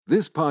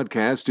This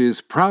podcast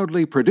is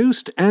proudly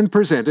produced and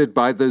presented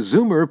by the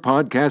Zoomer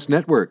Podcast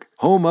Network,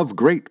 home of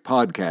great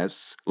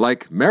podcasts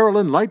like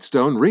Marilyn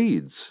Lightstone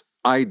Reads,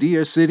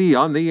 Idea City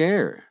on the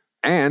Air,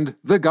 and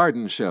The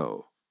Garden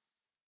Show.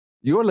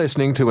 You're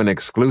listening to an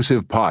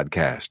exclusive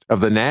podcast of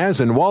the Naz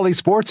and Wally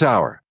Sports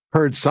Hour,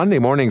 heard Sunday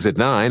mornings at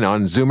 9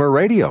 on Zoomer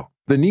Radio,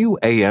 the new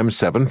AM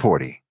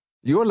 740.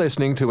 You're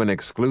listening to an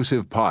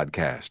exclusive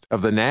podcast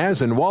of the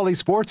Naz and Wally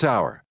Sports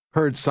Hour,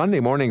 heard Sunday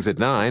mornings at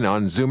 9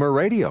 on Zoomer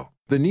Radio,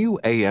 the new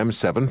AM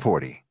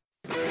 740.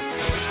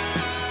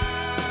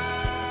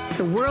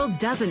 The world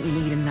doesn't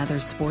need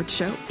another sports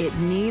show. It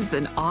needs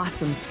an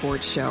awesome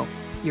sports show.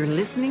 You're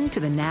listening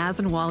to the Naz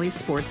and Wally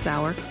Sports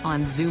Hour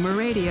on Zoomer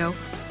Radio.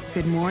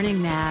 Good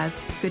morning,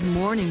 Naz. Good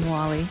morning,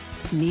 Wally.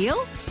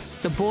 Neil?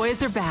 The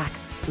boys are back.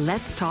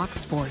 Let's talk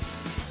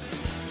sports.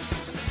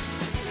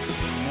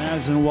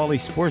 Naz and Wally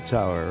Sports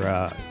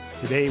Hour.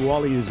 Today,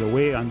 Wally is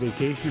away on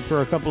vacation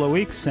for a couple of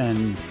weeks,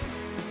 and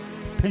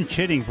pinch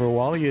hitting for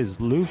Wally is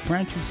Lou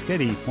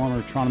Franceschetti,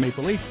 former Toronto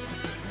Maple Leaf,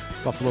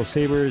 Buffalo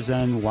Sabres,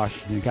 and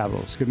Washington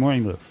Capitals. Good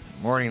morning, Lou.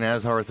 Morning,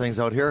 Naz. How are things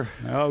out here?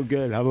 Oh,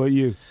 good. How about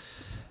you?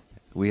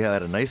 We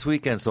had a nice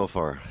weekend so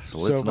far. So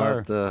let's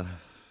not...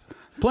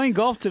 Playing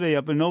golf today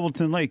up in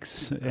Nobleton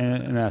Lakes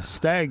and a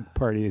stag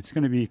party. It's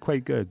going to be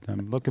quite good.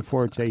 I'm looking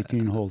forward to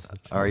 18 holes.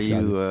 Are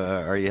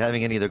you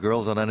having any of the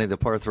girls on any of the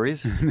par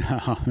threes?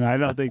 No, I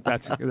don't think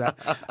that's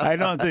that. I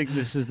don't think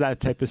this is that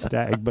type of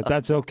stag, but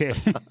that's okay.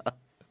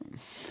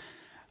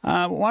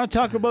 I want to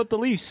talk about the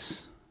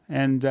Leafs,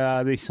 and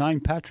they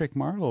signed Patrick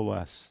Marleau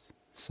last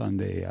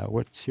Sunday.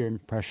 What's your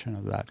impression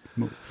of that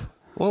move?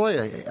 Well,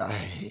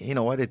 you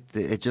know what?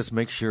 It just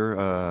makes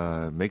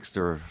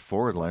their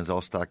forward lines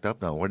all stacked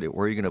up now. Where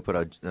are you going to put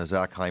a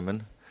Zach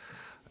Hyman?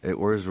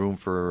 Where's room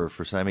for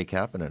Sami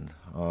Kapanen?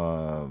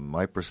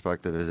 My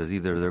perspective is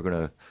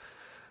either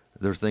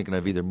they're thinking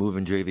of either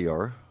moving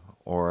JVR,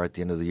 or at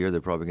the end of the year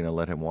they're probably going to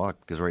let him walk,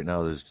 because right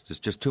now there's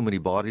just too many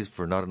bodies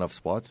for not enough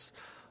spots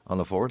on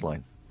the forward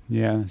line.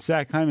 Yeah,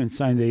 Zach Hyman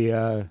signed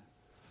a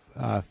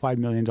 $5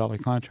 million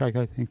contract,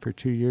 I think, for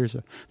 2 years.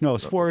 No,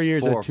 it's 4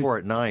 years. Four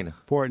at nine.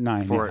 4 at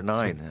 9. 4 at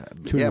 9.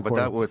 Yeah, but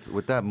that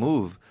with that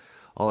move,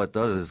 all it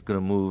does is going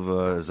to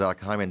move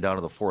Zach Hyman down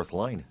to the fourth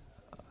line.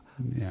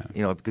 Yeah,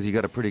 you know, because you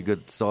got a pretty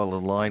good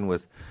solid line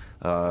with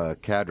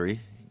Kadri.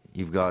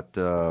 You've got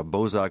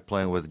Bozak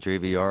playing with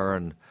JVR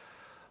and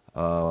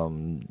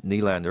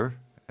Nylander,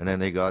 and then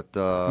they got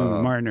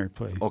Marner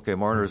play. Okay,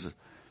 Marner's.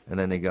 And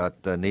then they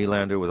got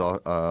Nylander with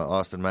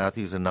Austin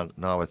Matthews, and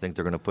now I think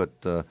they're going to put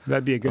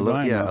that'd be a good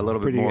line. Yeah, a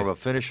little bit more good. of a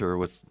finisher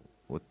with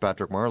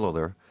Patrick Marleau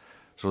there.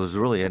 So there's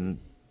really, and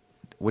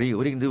what are you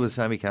going to do with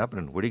Sami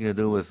Kapanen? What are you going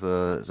to do with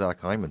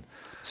Zach Hyman?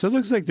 So it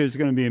looks like there's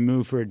going to be a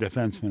move for a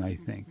defenseman, I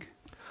think.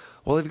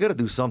 Well, they've got to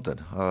do something.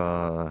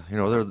 You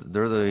know,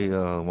 they're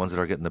the ones that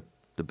are getting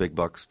the big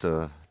bucks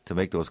to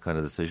make those kind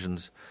of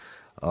decisions.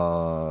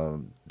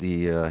 The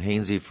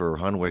Hainsey for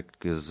Hunwick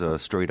is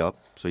straight up,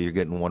 so you're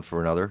getting one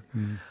for another.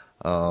 Mm-hmm.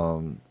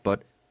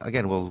 But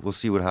again, we'll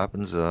see what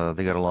happens.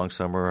 They got a long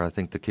summer. I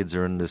think the kids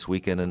are in this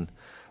weekend and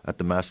at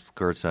the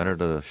MasterCard Center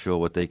to show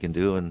what they can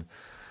do, and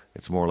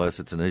it's more or less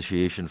it's an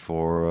initiation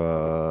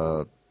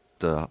for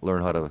to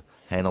learn how to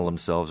handle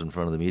themselves in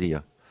front of the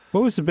media.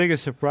 What was the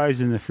biggest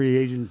surprise in the free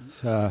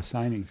agents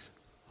signings,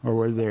 or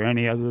were there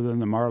any other than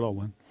the Marleau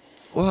one?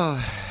 Well,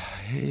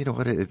 you know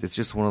what? It's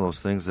just one of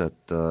those things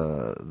that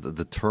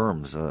the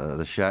terms,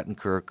 the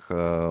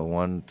Shattenkirk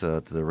one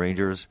to the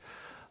Rangers.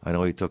 I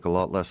know he took a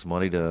lot less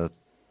money to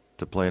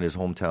play in his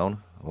hometown.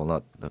 Well,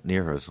 not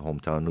near his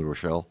hometown, New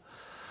Rochelle.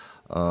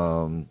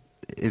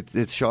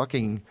 It's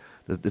shocking.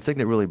 The thing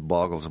that really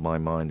boggles my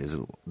mind is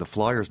the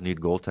Flyers need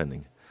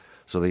goaltending.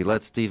 So they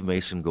let Steve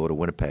Mason go to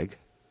Winnipeg.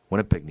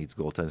 Winnipeg needs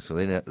goaltending, so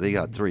they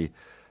got three.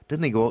 Then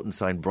they go out and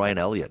sign Brian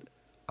Elliott.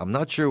 I'm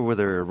not sure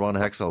whether Ron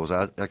Hextall was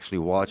actually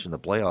watching the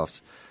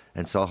playoffs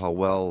and saw how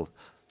well...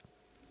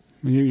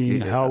 You mean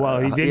how well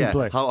he didn't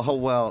play? How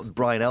well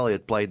Brian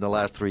Elliott played in the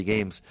last 3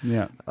 games.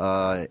 Yeah.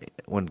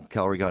 When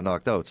Calgary got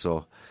knocked out.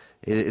 So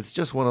it's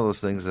just one of those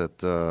things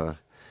that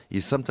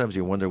sometimes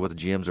you wonder what the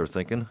GMs are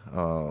thinking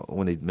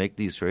when they make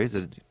these trades.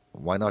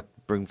 Why not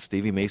bring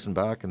Stevie Mason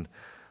back and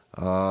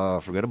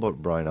forget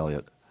about Brian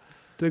Elliott?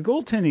 The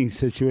goaltending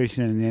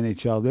situation in the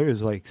NHL, there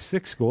was like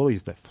 6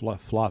 goalies that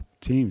flop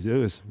teams. It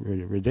was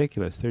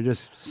ridiculous. They're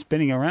just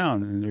spinning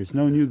around, and there's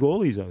no new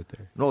goalies out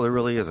there. No, there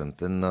really isn't.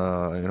 And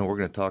we're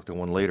going to talk to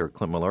one later,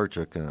 Clint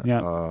Malarchuk,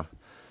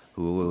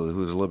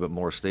 who's a little bit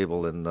more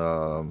stable than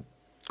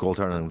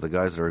goaltending than the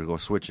guys that are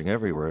switching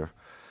everywhere.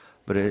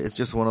 But it's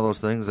just one of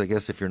those things. I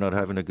guess if you're not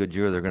having a good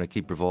year, they're going to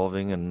keep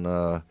revolving, and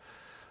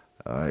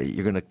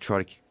you're going to try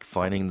to keep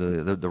finding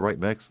the right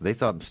mix. They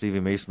thought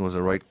Stevie Mason was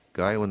the right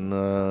guy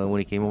when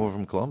he came over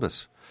from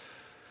Columbus.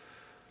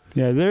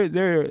 Yeah,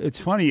 it's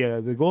funny.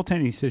 The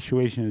goaltending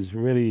situation is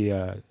really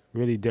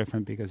really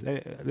different because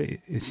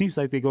it seems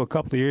like they go a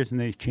couple of years and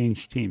they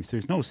change teams.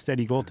 There's no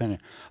steady goaltender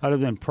other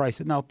than Price.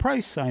 Now,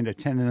 Price signed a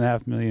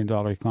 $10.5 million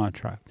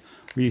contract.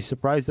 Were you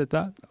surprised at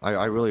that?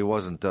 I really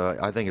wasn't.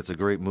 I think it's a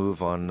great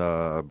move on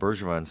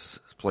Bergevin's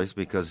place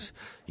because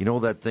you know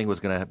that thing was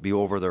going to be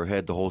over their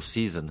head the whole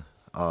season.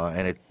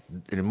 And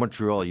in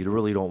Montreal, you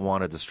really don't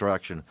want a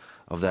distraction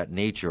of that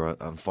nature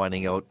on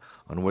finding out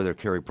on whether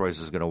Carey Price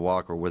is going to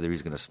walk or whether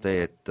he's going to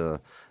stay at the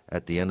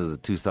end of the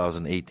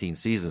 2018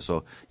 season.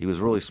 So he was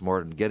really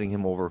smart in getting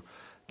him over,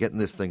 getting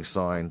this thing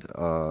signed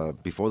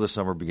before the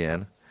summer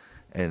began.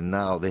 And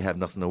now they have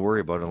nothing to worry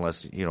about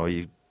unless,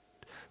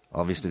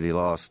 obviously they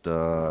lost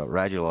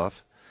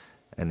Radulov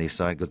and they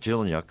signed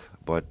Galchenyuk.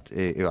 But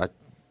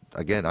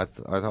I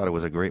thought it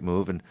was a great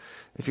move. And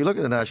if you look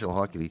at the National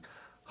Hockey League,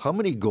 how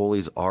many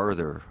goalies are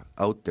there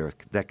out there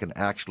that can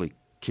actually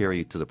carry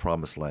you to the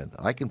promised land?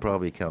 I can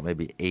probably count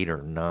maybe 8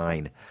 or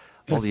 9.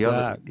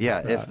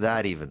 If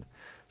that even.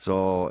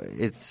 So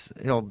it's,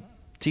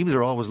 teams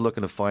are always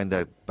looking to find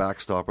that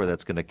backstopper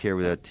that's going to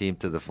carry that team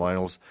to the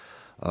finals.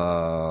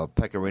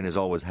 Pekka Rinne's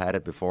always had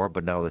it before,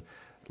 but now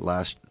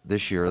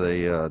this year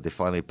they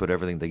finally put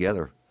everything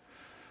together.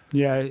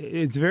 Yeah,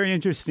 it's very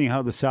interesting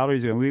how the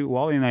salaries are.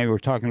 Wally and I were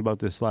talking about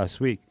this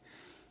last week.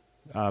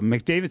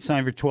 McDavid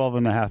signed for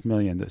 $12.5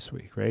 million this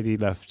week, right? He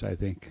left, I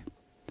think,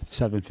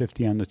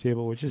 $750 on the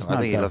table, which is not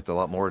I think bad. he left a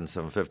lot more than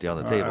 $750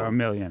 on the table. $1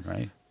 million,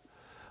 right?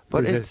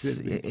 But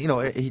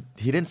he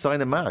didn't sign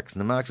the max,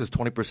 and the max is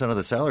 20% of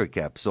the salary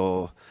cap.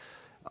 So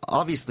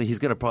obviously he's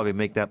going to probably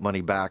make that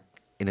money back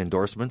in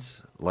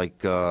endorsements,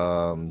 like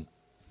Steven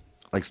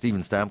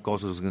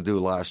Stamkos was going to do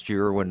last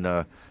year when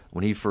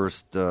they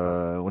first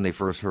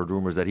heard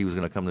rumors that he was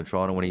going to come to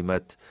Toronto when he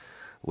met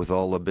with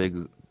all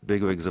the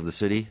bigwigs of the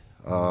city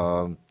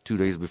 2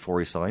 days before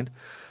he signed.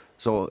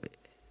 So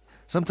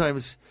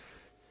sometimes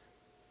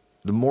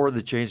the more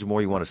they change, the more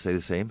you want to stay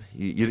the same.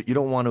 You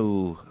don't want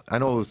to. I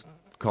know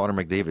Connor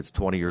McDavid's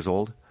 20 years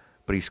old,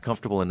 but he's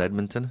comfortable in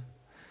Edmonton.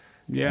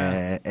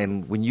 Yeah.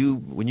 And when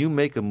you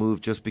make a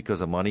move just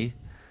because of money,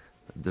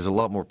 there's a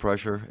lot more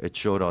pressure. It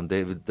showed on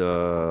David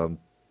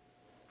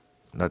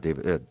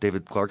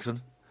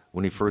Clarkson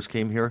when he first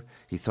came here.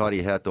 He thought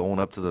he had to own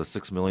up to the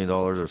 $6 million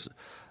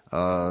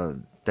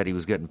that he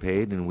was getting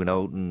paid, and went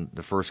out in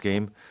the first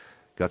game,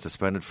 got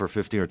suspended for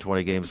 15 or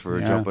 20 games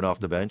for jumping off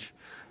the bench,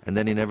 and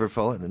then he never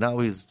fell in. And now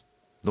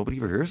nobody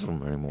ever hears of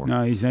him anymore.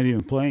 No, he's not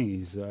even playing.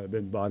 He's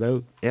been bought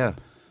out. Yeah.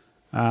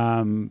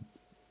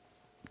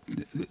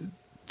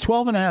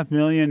 $12.5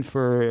 million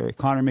for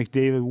Connor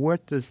McDavid. Where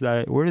does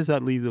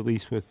that leave the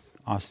lease with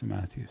Austin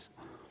Matthews?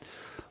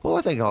 Well,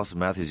 I think Austin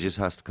Matthews just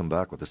has to come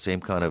back with the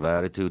same kind of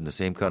attitude and the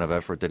same kind of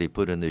effort that he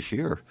put in this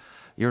year.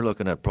 You're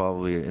looking at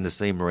probably in the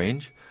same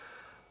range.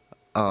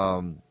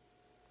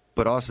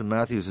 But Austin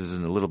Matthews is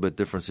in a little bit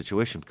different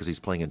situation because he's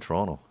playing in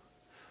Toronto.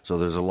 So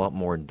there's a lot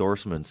more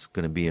endorsements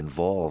going to be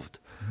involved.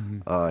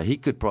 Mm-hmm. He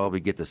could probably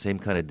get the same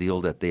kind of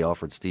deal that they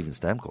offered Steven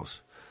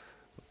Stamkos,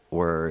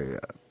 where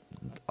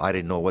I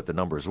didn't know what the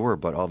numbers were,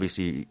 but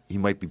obviously he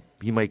might be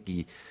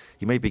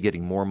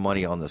getting more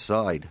money on the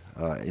side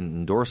in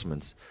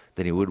endorsements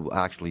than he would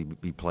actually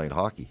be playing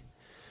hockey.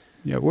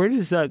 Yeah, where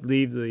does that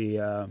leave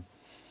the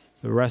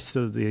rest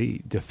of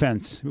the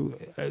defense?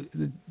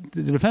 The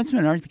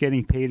defensemen aren't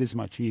getting paid as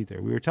much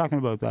either. We were talking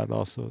about that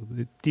also.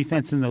 The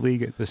defense in the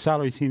league, the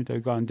salary seems to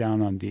have gone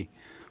down on D.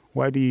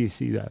 Why do you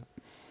see that?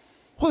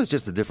 Well, it's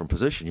just a different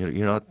position.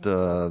 You're not.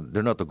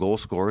 They're not the goal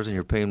scorers, and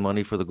you're paying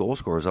money for the goal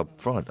scorers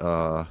up front.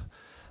 I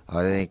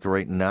think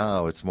right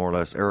now it's more or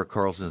less Erik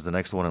Karlsson is the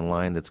next one in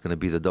line that's going to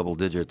be the double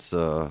digits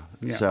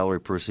salary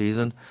per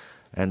season,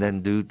 and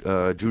then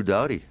Drew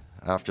Doughty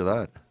after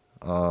that.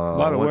 A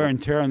lot of wear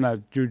and tear on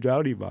that Drew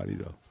Doughty body,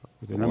 though,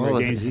 with the number of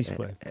games he's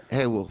played.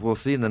 Hey, we'll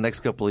see in the next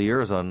couple of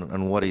years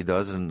on what he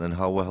does and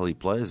how well he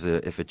plays.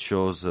 If it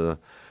shows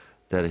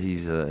that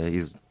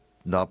he's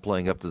not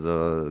playing up to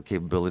the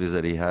capabilities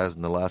that he has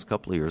in the last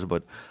couple of years.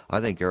 But I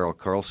think Erik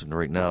Karlsson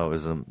right now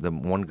is the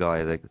one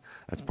guy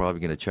that's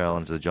probably going to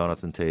challenge the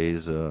Jonathan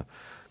Toews,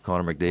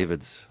 Connor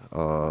McDavid's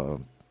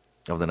of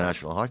the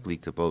National Hockey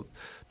League to about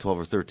 $12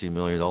 or $13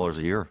 million a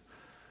year.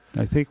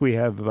 I think we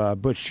have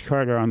Butch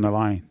Carter on the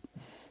line.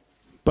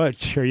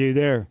 Butch, are you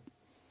there?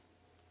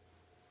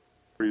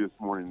 How are you this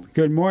morning?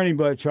 Good morning,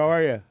 Butch. How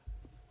are you?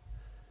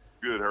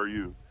 Good. How are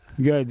you?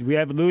 Good. We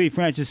have Louis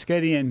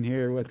Franceschetti in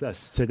here with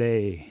us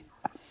today.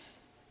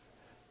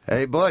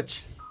 Hey,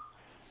 Butch.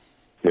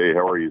 Hey,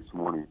 how are you this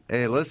morning?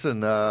 Hey,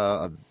 listen,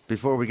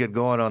 before we get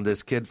going on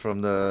this kid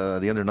from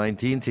the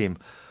under-19 team,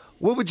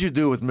 what would you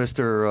do with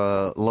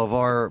Mr.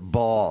 LeVar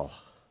Ball?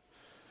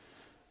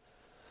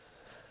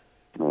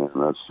 Man,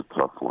 that's a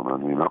tough one. I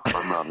mean,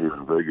 I'm out here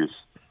in Vegas,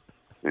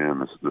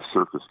 and the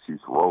circus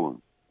keeps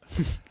rolling.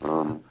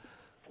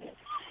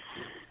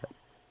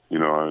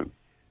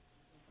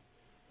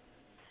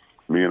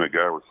 Me and a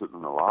guy were sitting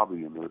in the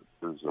lobby, and there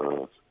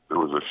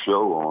was a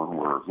show on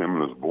where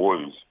him and his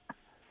boys,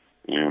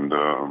 and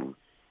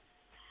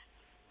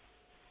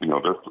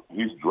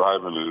he's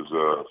driving his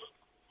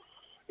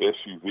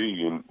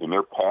SUV, and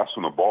they're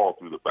passing the ball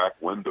through the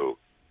back window,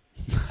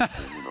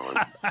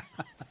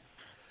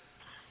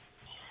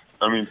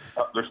 I mean,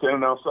 they're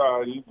standing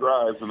outside. He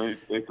drives, and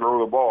they throw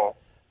the ball.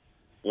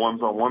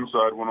 One's on one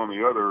side, one on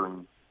the other,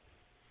 and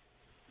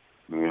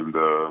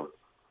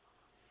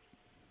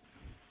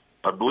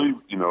I believe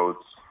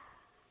it's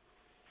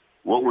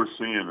what we're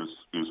seeing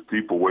is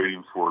people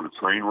waiting for the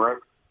train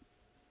wreck,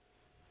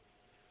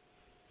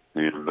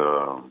 and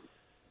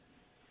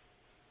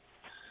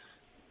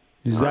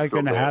is that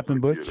going to happen,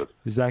 Butch?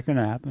 Is that going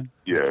to happen?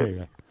 Yeah,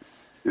 okay.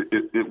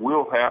 It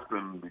will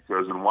happen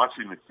because in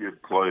watching the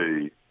kid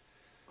play,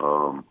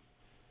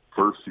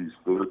 first he's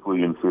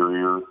physically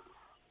inferior,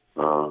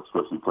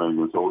 especially playing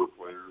against older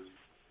players,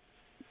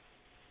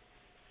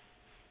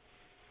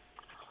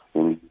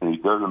 and he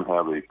doesn't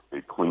have a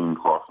clean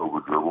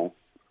crossover dribble.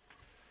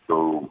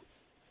 So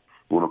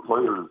when a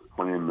player is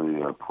playing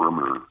the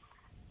perimeter,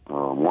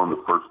 one of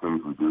the first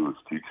things we do is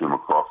teach him a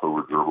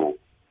crossover dribble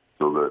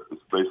so that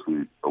it's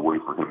basically a way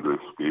for him to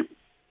escape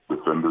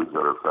defenders that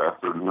are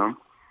faster than him.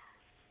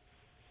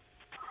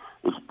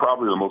 It's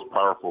probably the most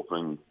powerful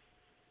thing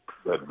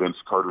that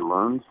Vince Carter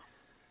learns.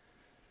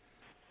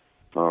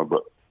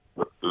 But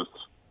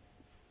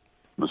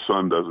the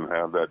son doesn't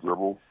have that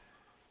dribble.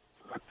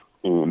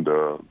 And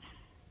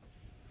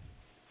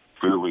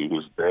clearly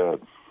his dad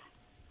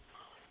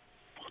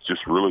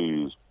just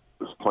really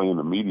is playing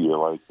the media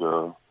like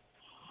a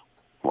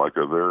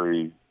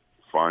very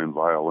fine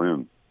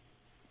violin.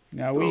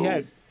 Now we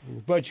had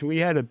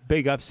a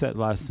big upset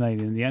last night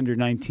in the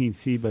under-19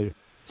 FIBA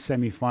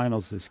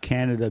semifinals as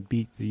Canada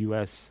beat the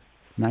U.S.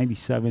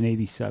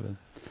 97-87.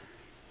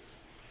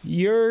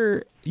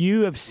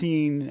 You have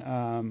seen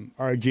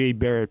R.J.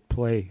 Barrett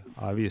play,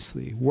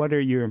 obviously. What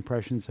are your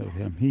impressions of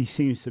him? He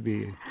seems to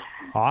be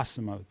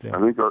awesome out there. I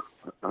think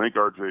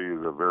R.J.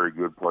 is a very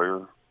good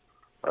player.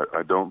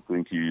 I don't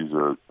think he's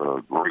a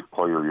great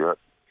player yet.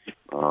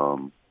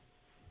 And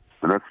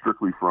that's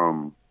strictly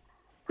from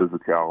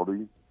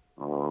physicality.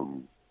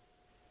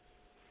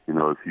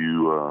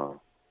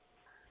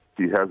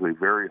 He has a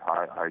very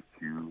high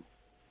IQ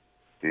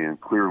and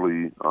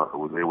clearly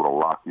was able to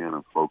lock in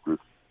and focus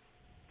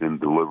and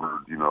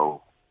delivered,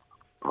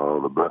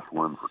 the best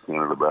win for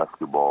Canada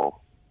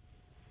basketball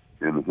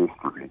in the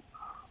history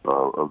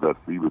of that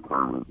FIBA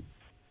tournament.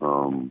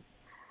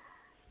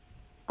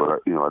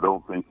 But I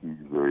don't think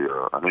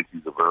I think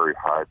he's a very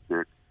high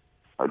pick.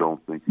 I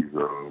don't think he's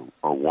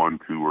a 1,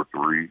 2, or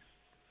 3.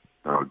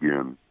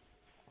 Again,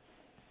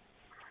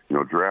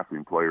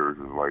 drafting players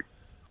is like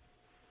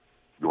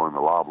going to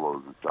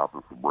Loblaws and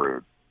shopping for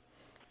bread.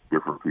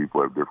 Different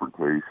people have different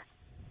tastes.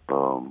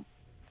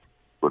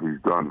 But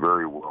he's done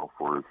very well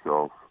for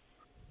himself.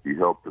 He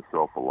helped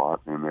himself a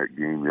lot in that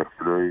game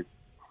yesterday.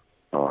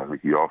 I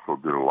think he also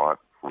did a lot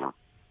for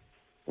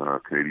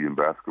Canadian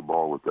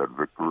basketball with that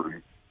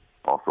victory.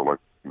 Also, like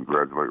to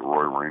congratulate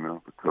Roy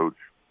Reyna, the coach.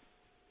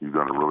 He's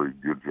done a really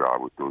good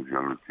job with those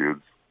younger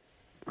kids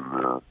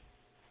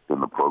in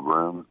the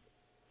program.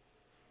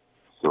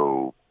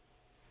 So,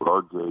 but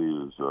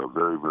RJ is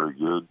very, very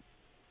good.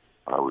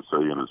 I would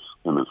say in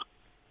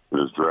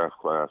his draft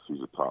class,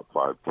 he's a top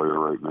 5 player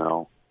right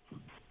now.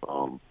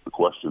 The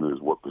question is,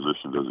 what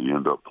position does he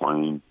end up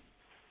playing?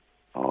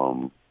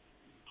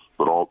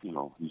 But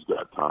he's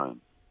got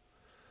time.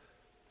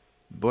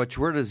 Butch,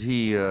 where does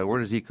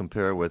he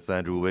compare with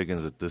Andrew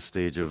Wiggins at this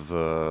stage of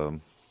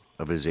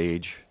his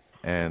age?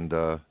 And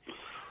go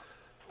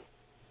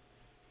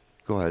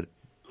ahead.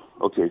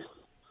 Okay.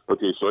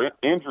 So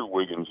Andrew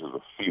Wiggins is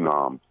a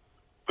phenom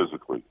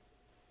physically.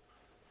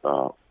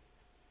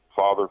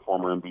 Father,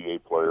 former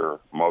NBA player.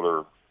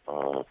 Mother,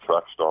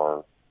 track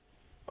star.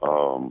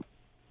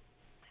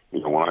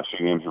 When I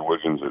see Andrew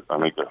Wiggins, I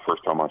think the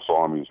first time I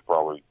saw him, he was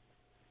probably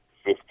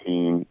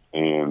 15,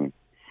 and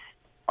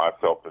I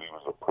felt that he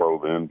was a pro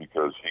then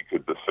because he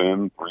could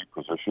defend 3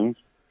 positions.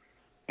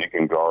 He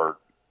can guard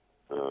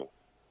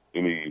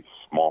any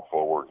small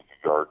forward. He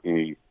could guard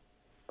any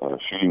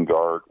shooting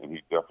guard, and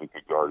he definitely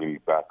could guard any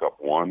backup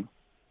 1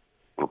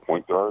 for a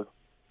point guard.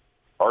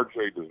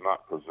 RJ does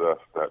not possess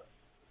that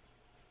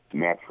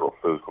natural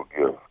physical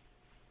gift.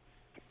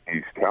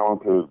 He's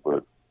talented,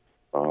 but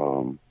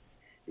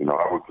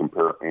I would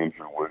compare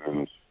Andrew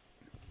Wiggins'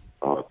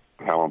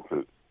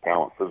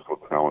 physical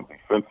talent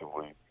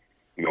defensively,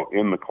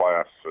 in the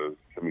class as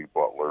Jimmy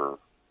Butler,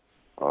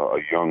 a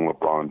young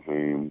LeBron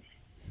James,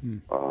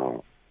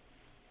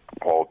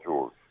 Paul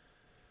George.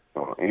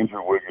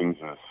 Andrew Wiggins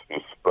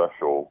is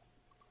special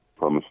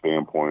from the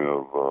standpoint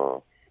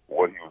of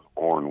what he was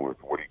born with,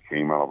 what he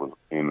came out of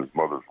in his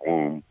mother's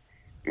womb.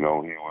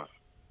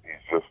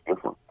 He's just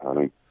different. I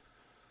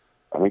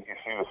think you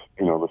see this,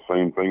 the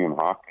same thing in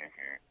hockey.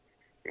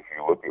 If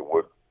you look at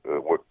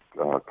what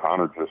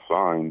Connor just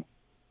signed,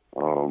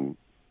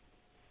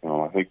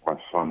 I think my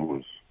son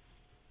was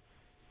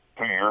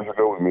 2 years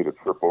ago. We made a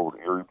trip over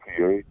to Erie,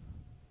 PA,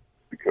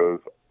 because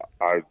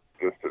I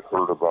just had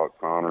heard about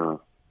Connor.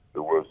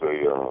 There was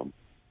a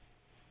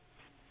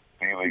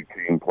D-League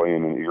team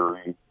playing in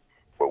Erie,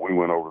 but we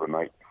went over the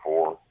night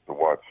before to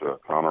watch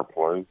Connor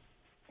play.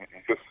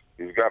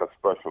 He's got a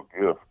special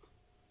gift.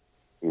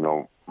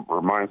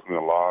 reminds me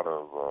a lot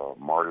of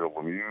Mario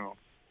Lemieux.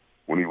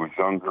 When he was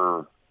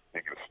younger,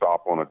 he could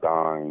stop on a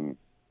dime.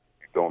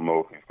 You don't know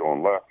if he's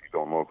going left. You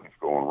don't know if he's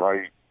going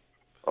right.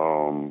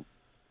 And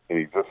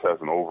he just has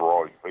an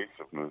overall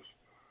evasiveness.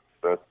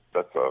 That's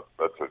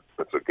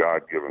a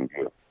God-given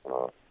gift.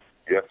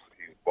 Yes,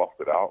 he's buffed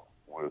it out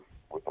with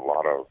a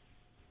lot of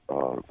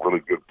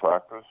really good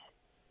practice,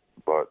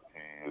 but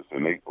he is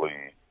innately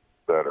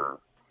better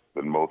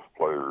than most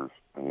players,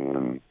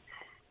 and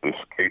his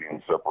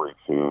skating separates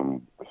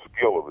him. The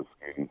skill of his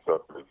skating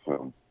separates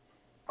him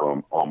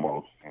from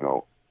almost,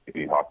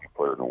 any hockey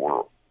player in the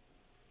world.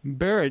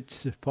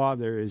 Barrett's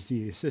father is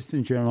the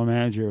assistant general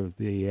manager of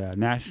the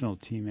national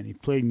team, and he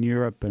played in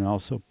Europe and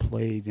also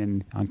played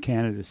on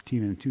Canada's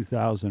team in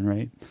 2000,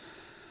 right?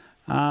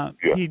 Yeah.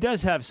 He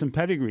does have some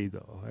pedigree,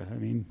 though. I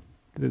mean,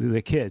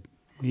 the kid.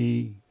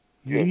 He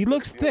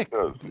looks thick.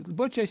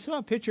 Butch, I saw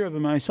a picture of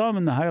him. I saw him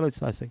in the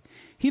highlights last night.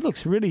 He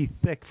looks really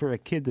thick for a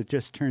kid that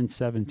just turned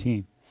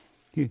 17.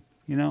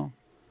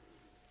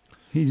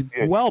 He's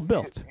well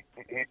built.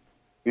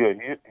 He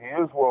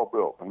is well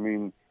built. I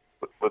mean,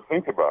 but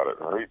think about it,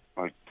 right?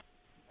 Like,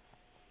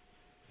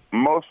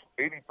 most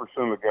 80%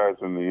 of the guys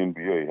in the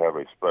NBA have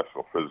a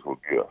special physical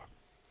gift,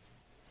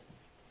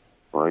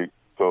 right?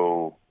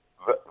 So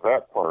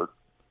that part.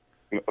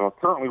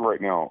 Currently, right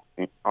now,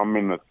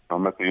 I'm at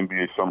the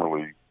NBA Summer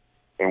League,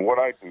 and what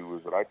I do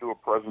is that I do a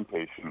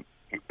presentation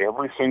to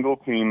every single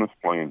team that's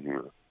playing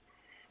here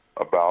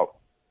about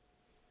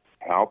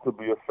how to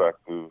be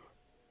effective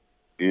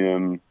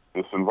in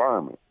this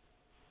environment,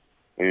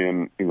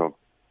 and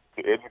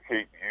to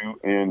educate you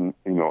and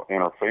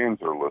our fans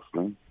that are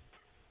listening.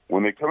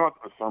 When they come out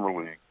to the Summer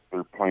League,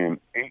 they're playing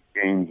 8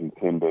 games in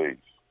 10 days.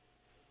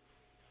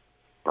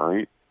 All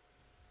right?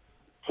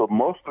 So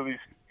most of these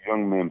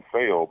young men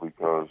fail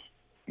because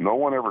no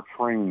one ever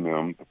trained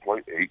them to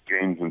play 8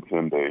 games in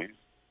 10 days.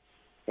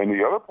 And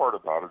the other part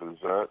about it is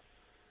that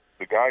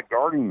the guy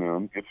guarding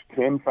them gets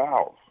 10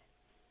 fouls.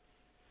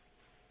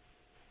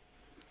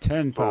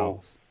 10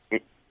 fouls.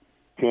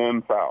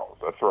 10 fouls.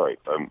 That's right.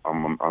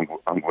 I'm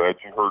glad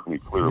you heard me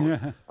clearly.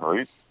 Yeah. All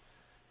right?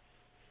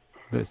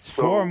 That's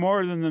 4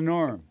 more than the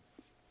norm.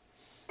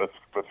 That's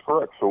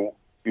correct. So,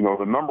 the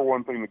number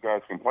one thing the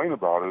guys complain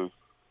about is,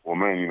 well,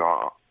 man,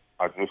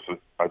 I just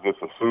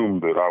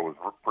assumed that I was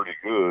pretty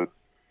good,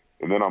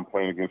 and then I'm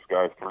playing against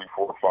guys 3,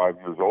 4, 5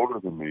 years older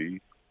than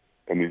me,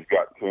 and he's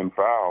got 10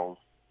 fouls,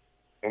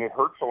 and it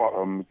hurts a lot of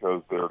them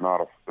because they're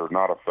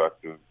not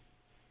effective.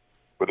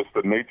 But it's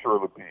the nature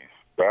of the beast.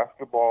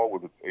 Basketball,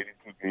 with its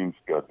 82-game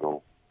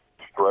schedule,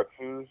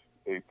 stretches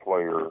a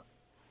player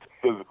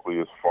physically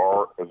as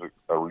far as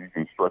you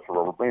can stretch a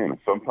rubber band. And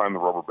sometimes the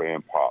rubber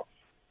band pops,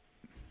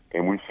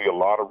 and we see a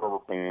lot of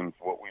rubber bands.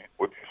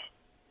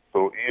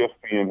 So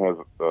ESPN has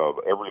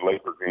every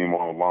Laker game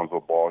on Alonzo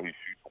Ball. He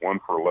shoots 1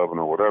 for 11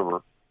 or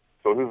whatever.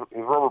 So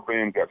his rubber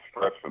band got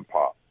stretched and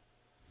popped.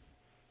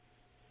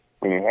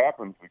 And it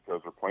happens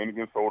because they're playing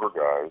against older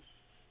guys.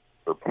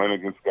 They're playing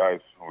against guys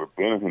who have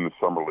been in the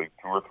Summer League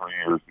 2 or 3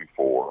 years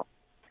before.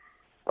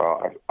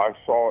 I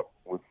saw it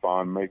with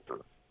Thon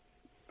Maker,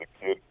 the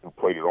kid who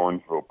played at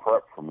Orangeville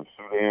Prep from the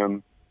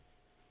Sudan.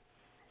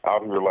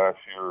 Out here last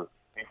year,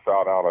 he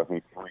fouled out, I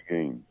think, 3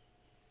 games.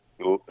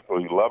 So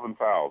 11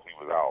 fouls,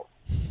 he was out.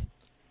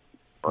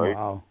 Right?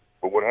 Wow.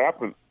 But what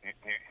happened,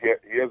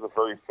 he has a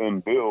very thin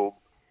build,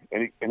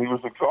 and he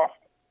was exhausted.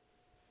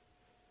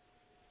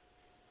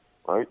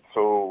 Right?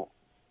 So,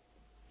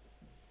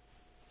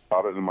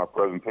 about it in my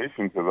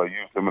presentation, because I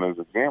used him as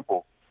an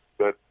example,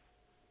 that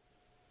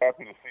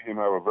happy to see him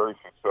have a very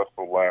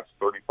successful last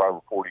 35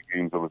 or 40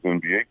 games of his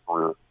NBA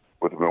career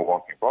with the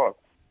Milwaukee Bucks,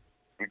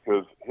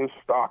 because his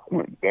stock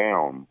went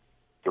down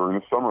during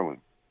the Summer League.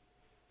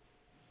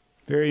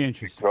 Very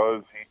interesting.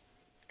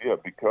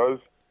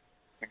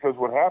 Because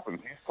what happens,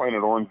 he's playing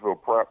at Orangeville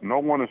Prep. No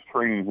one is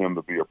training him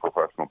to be a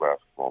professional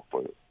basketball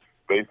player.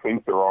 They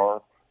think there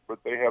are, but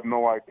they have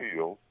no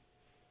idea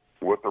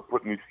what they're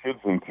putting these kids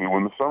into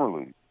in the Summer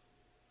League.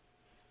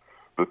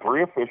 The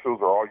 3 officials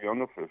are all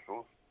young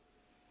officials.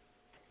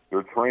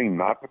 They're trained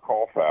not to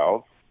call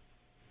fouls.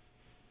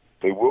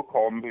 They will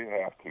call them if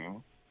they have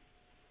to.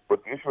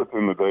 But the issue at the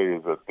end of the day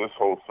is that this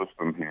whole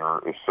system here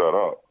is set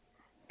up.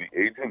 The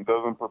agent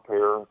doesn't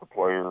prepare the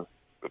player.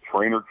 The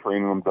trainer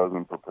training them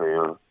doesn't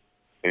prepare.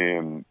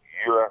 And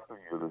year after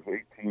year, there's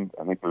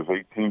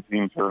 18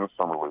 teams here in the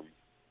Summer League.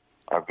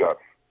 I've got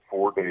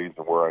 4 days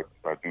where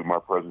I do my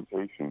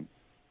presentation.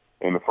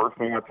 And the first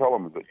thing I tell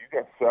them is that you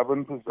got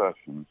 7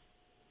 possessions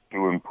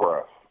to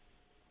impress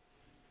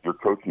your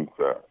coaching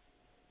staff.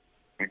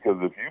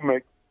 Because if you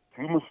make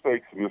 2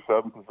 mistakes in your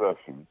 7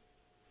 possessions,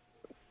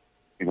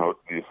 the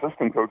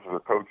assistant coaches are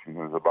coaching.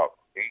 There's about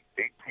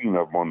 18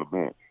 of them on the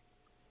bench.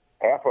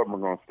 Half of them are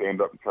going to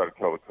stand up and try to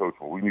tell the coach,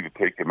 well, we need to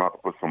take him out to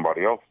put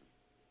somebody else in.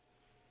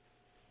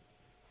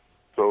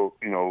 So,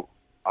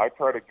 I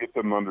try to get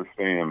them to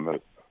understand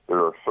that there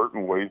are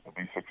certain ways to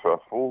be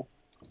successful.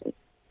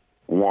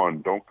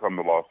 1, don't come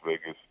to Las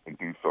Vegas and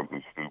do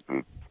something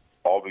stupid.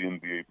 All the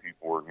NBA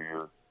people are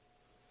here.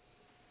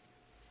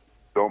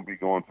 don't be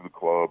going to the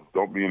clubs,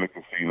 don't be in the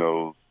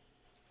casinos.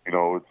 You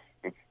know,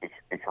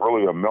 it's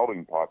really a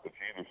melting pot that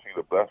you either see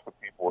the best of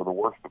people or the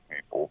worst of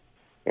people.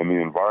 And the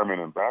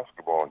environment in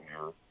basketball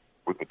here,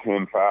 with the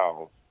 10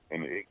 fouls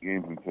and the 8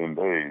 games in 10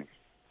 days,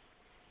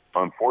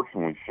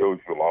 unfortunately shows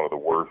you a lot of the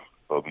worst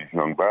of these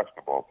young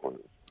basketball players.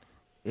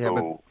 Yeah,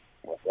 so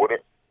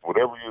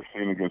whatever you're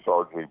seeing against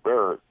R.J.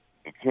 Barrett,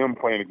 it's him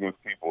playing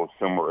against people of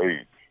similar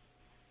age.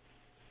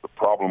 The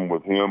problem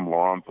with him,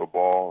 Lonzo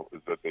Ball,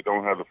 is that they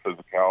don't have the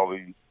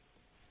physicality.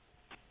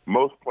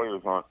 Most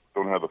players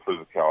don't have the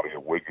physicality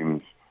of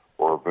Wiggins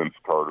or Vince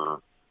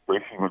Carter.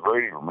 Tracy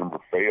McGrady, remember,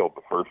 failed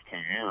the first 2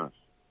 years.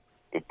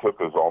 It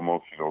took us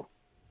almost, 2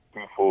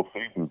 full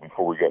seasons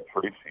before we got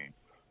Tracy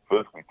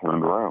physically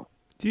turned around.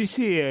 Do you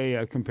see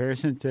a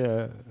comparison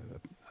to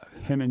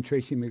him and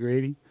Tracy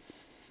McGrady?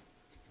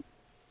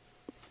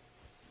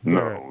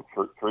 No,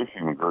 Tracy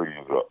McGrady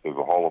is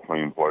a Hall of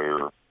Fame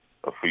player,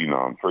 a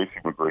phenom. Tracy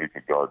McGrady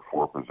could guard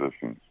 4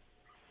 positions.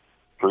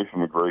 Tracy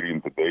McGrady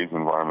in today's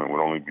environment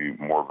would only be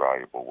more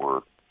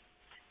valuable.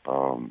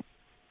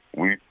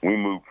 We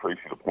moved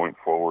Tracy to point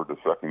forward the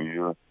second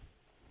year,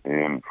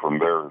 and from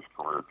there his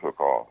career took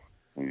off.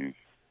 He's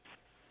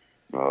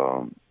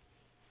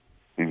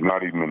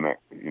not even in that.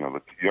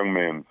 The young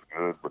man's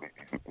good, but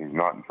he's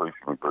not in Tracy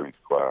McGrady's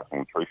class. And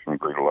when Tracy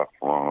McGrady left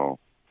Toronto,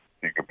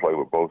 he could play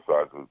with both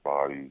sides of his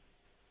body,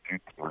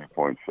 shoot the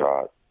 3-point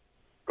shot,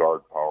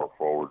 guard power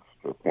forwards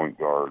to point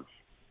guards.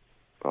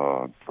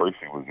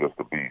 Tracy was just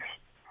a beast.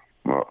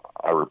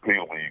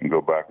 You can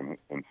go back and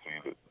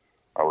see that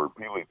I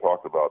repeatedly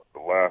talked about the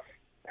last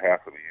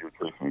half of the year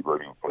Tracy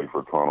McGrady would play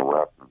for Toronto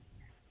Raptors.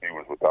 He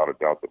was without a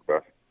doubt the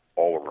best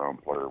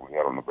all-around player we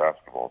had on the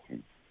basketball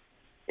team.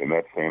 And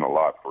that's saying a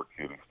lot for a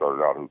kid who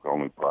started out who could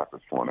only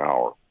practice for an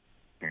hour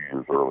 2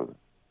 years earlier.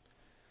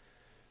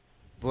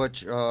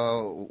 Butch,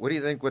 what do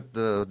you think what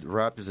the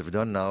Raptors have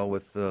done now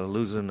with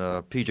losing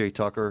P.J.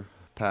 Tucker,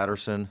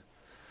 Patterson?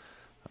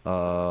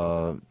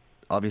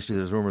 Obviously,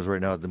 there's rumors right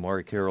now that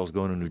DeMarre Carroll's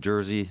going to New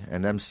Jersey,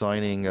 and them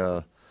signing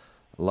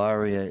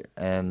Lowry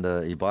and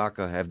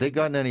Ibaka. Have they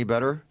gotten any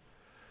better?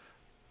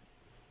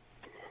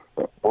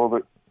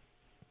 Well,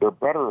 they're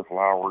better if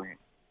Lowry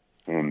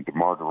and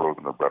DeMar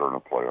DeRozan are better in the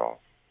playoffs.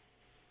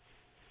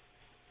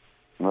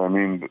 I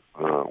mean,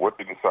 what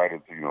they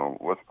decided to,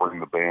 let's bring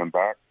the band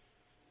back,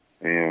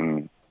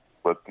 and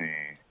but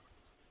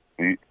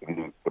the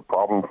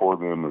problem for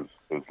them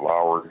is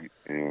Lowry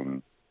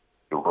and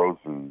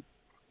DeRozan.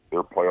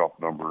 Their playoff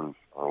numbers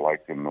are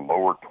like in the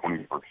lower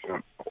 20%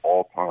 of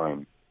all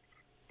time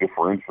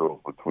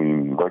differentials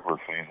between regular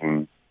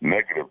season,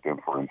 negative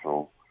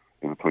differential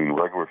between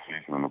regular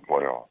season and the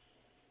playoffs.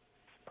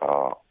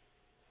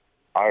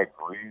 I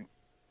agree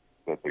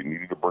that they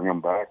needed to bring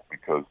them back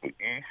because the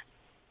East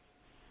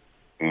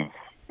is,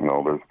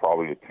 there's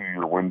probably a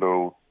 2-year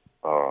window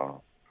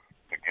to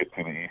get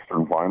to the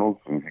Eastern Finals.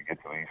 And if you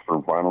get to the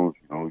Eastern Finals,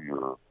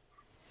 you're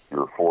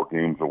 4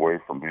 games away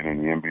from being in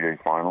the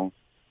NBA Finals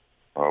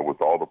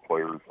with all the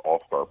players,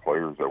 all-star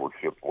players that were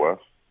shipped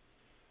west.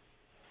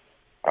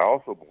 I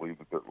also believe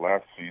that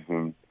last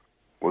season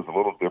was a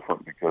little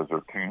different because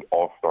their 2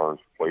 all-stars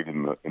played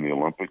in the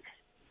Olympics.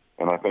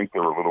 And I think they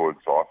were a little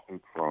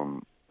exhausted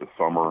from the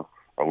summer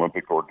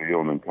Olympic ordeal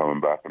and then coming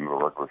back into the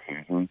regular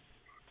season.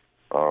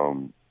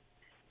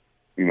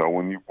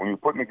 When you're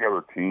putting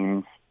together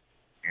teams,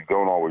 you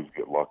don't always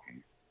get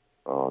lucky.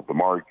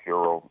 DeMarre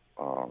Carroll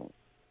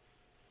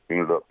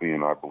ended up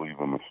being, I believe,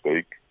 a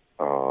mistake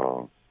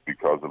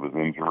because of his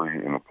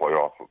injury in the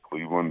playoffs with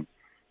Cleveland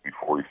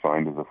before he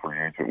signed as a free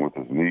agent with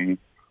his knee.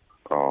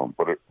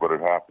 But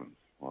it happens.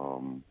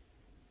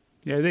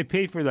 Yeah, they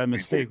paid for that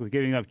mistake with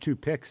giving up 2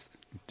 picks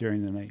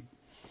during the night.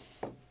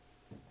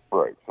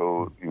 Right.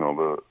 So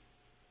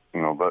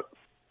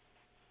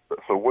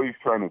So what he's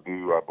trying to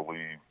do, I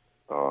believe,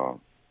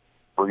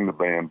 bring the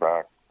band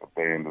back. The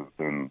band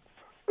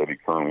that he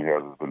currently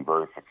has been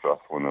very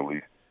successful in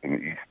the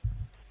East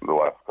the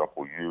last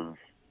couple of years.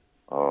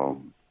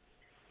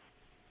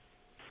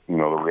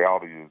 The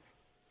reality is,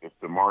 if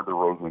DeMar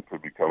DeRozan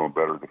could become a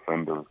better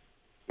defender,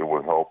 it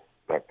would help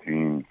that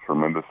team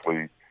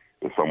tremendously.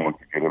 If someone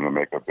could get him to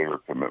make a bigger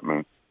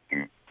commitment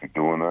to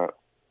doing that.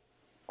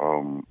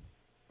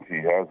 He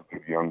has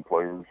good young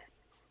players.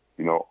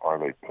 Are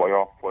they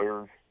playoff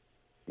players?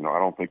 I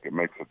don't think it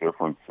makes a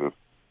difference if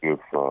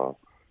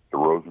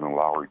DeRozan and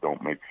Lowry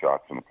don't make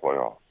shots in the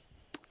playoffs.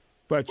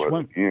 But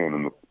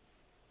again,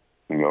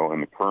 in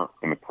the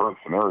current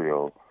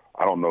scenario,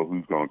 I don't know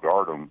who's going to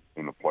guard them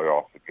in the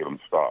playoffs to get them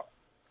stopped.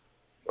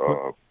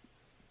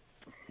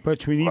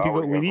 But we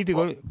need to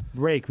go to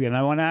break. And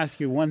I want to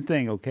ask you one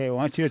thing, okay? I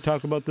want you to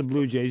talk about the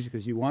Blue Jays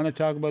because you want to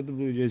talk about the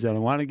Blue Jays, and I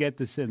want to get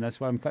this in. That's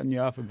why I'm cutting you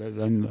off a bit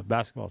on the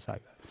basketball side.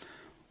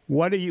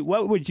 What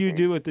would you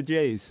do with the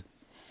Jays?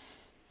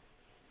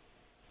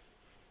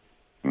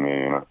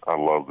 Man, I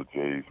love the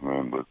Jays,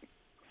 man. But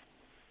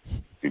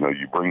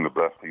you bring the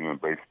best team in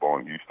baseball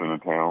in Houston to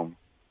town,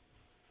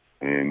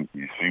 and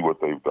you see what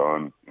they've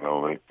done.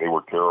 They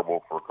were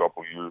terrible for a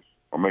couple years,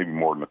 or maybe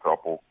more than a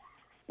couple,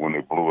 when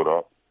they blew it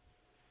up.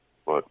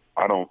 But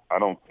I don't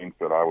think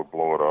that I would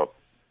blow it up.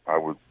 I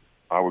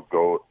would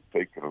go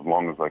take it as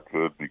long as I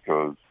could,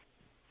 because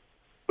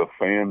the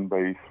fan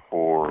base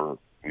for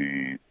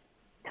the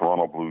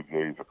Toronto Blue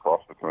Jays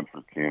across the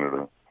country,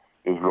 Canada,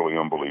 is really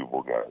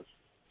unbelievable, guys.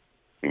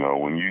 You know,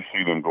 when you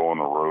see them go on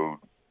the road,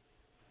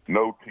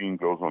 no team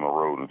goes on the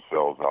road and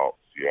sells out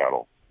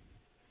Seattle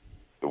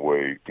the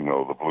way, you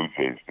know, the Blue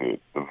Jays did.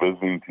 The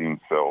visiting team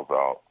sells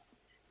out,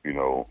 you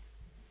know.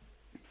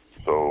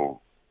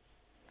 So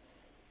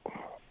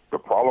the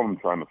problem I'm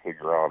trying to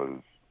figure out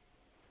is,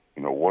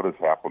 you know, what has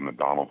happened to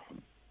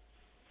Donaldson.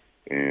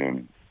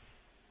 And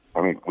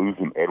I think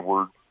losing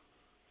Edwards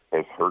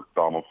has hurt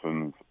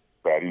Donaldson's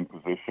batting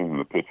position and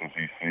the pitches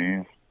he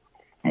sees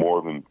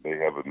more than they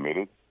have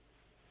admitted.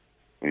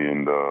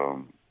 And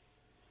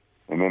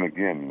then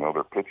again, you know,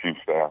 their pitching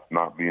staff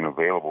not being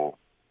available.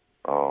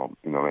 You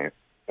know, they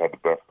had the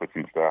best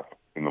pitching staff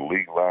in the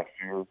league last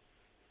year,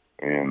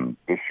 and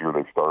this year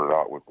they started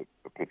out with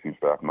the pitching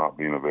staff not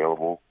being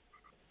available.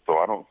 So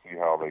I don't see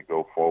how they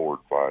go forward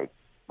by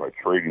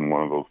trading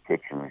one of those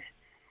pitchers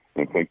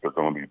and think they're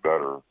going to be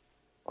better.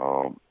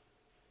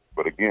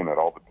 But again, that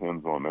all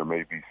depends on, there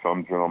may be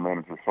some general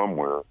manager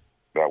somewhere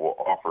that will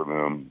offer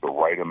them the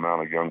right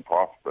amount of young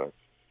prospects.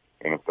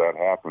 And if that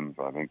happens,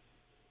 I think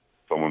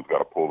someone's got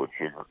to pull the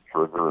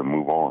trigger and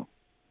move on.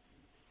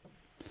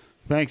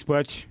 Thanks,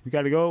 Butch. We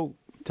got to go.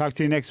 Talk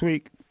to you next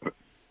week.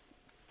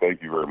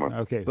 Thank you very much.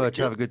 Okay. Butch,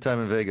 have a good time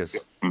in Vegas.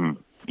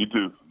 Mm-hmm. You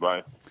too.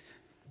 Bye.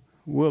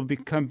 We'll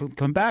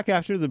come back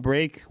after the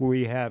break, where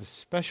we have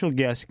special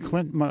guest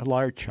Clint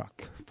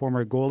Malarchuk,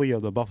 former goalie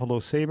of the Buffalo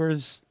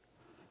Sabres,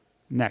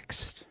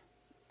 next.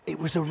 It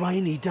was a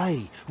rainy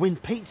day when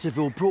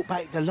Pizzaville brought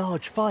back the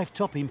large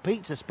 5-topping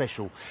pizza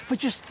special for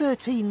just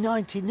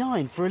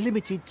 $13.99 for a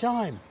limited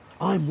time.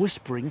 I'm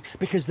whispering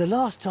because the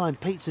last time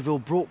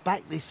Pizzaville brought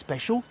back this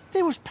special,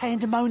 there was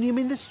pandemonium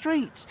in the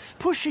streets,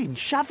 pushing,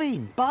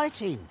 shoving,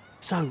 biting.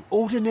 So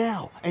order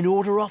now and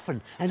order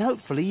often, and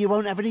hopefully you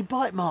won't have any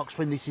bite marks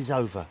when this is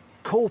over.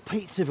 Call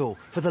Pizzaville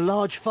for the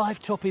large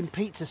 5-topping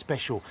pizza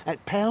special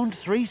at pound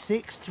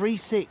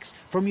 3636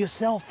 from your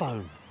cell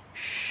phone.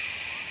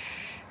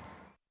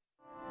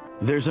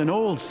 There's an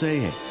old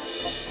saying,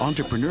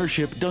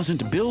 entrepreneurship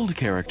doesn't build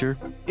character,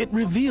 it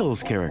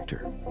reveals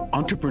character.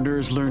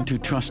 Entrepreneurs learn to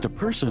trust a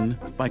person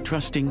by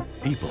trusting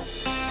people.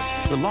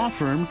 The law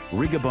firm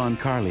Rigabon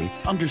Carly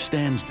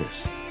understands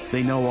this.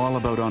 They know all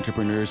about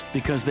entrepreneurs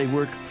because they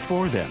work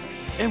for them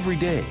every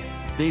day.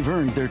 They've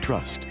earned their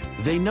trust.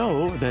 They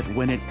know that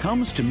when it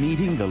comes to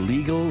meeting the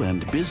legal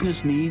and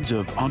business needs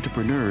of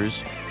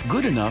entrepreneurs,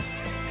 good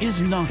enough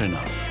is not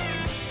enough.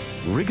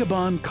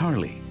 Rigabon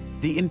Carly,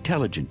 the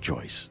intelligent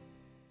choice.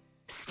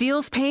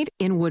 Steele's Paint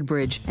in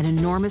Woodbridge, an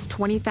enormous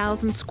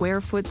 20,000 square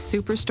foot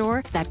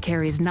superstore that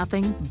carries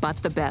nothing but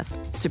the best.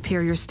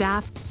 Superior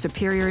staff,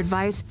 superior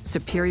advice,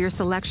 superior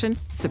selection,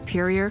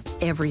 superior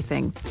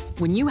everything.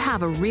 When you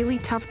have a really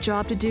tough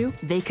job to do,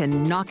 they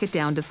can knock it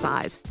down to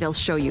size. They'll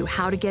show you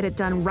how to get it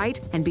done right,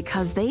 and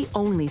because they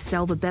only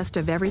sell the best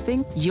of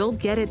everything, you'll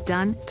get it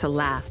done to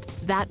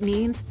last. That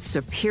means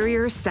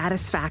superior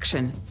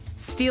satisfaction.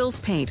 Steele's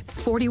Paint,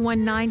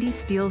 4190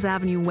 Steeles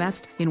Avenue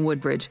West in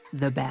Woodbridge,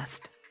 the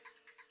best.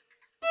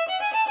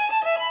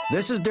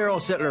 This is Daryl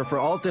Sittler for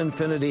Alta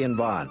Infinity in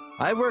Vaughan.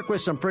 I've worked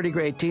with some pretty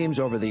great teams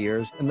over the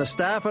years, and the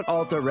staff at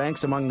Alta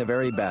ranks among the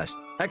very best.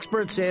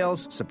 Expert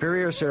sales,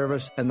 superior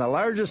service, and the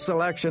largest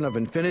selection of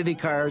Infinity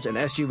cars and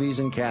SUVs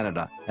in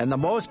Canada, and the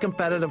most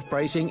competitive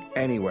pricing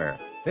anywhere.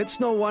 It's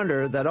no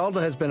wonder that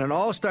Alta has been an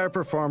all-star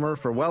performer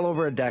for well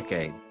over a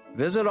decade.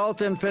 Visit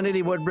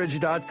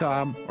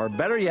AltaInfinityWoodbridge.com, or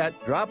better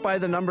yet, drop by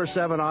the number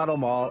 7 Auto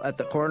Mall at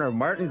the corner of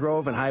Martin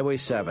Grove and Highway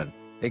 7.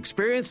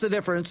 Experience the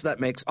difference that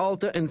makes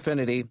Alta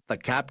Infinity the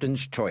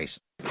captain's choice.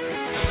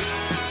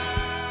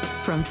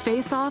 From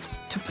face-offs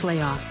to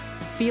playoffs,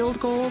 field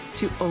goals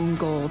to own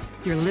goals,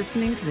 you're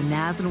listening to the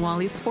Naz and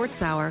Wally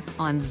Sports Hour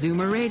on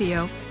Zoomer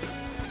Radio.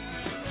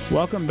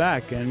 Welcome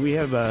back, and we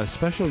have a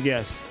special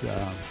guest,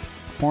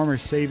 former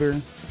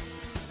Sabre,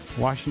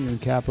 Washington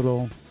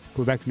Capital,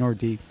 Quebec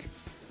Nordique,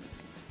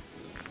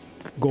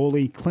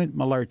 goalie Clint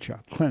Malarchuk.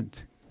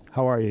 Clint,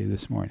 how are you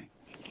this morning?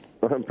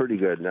 I'm pretty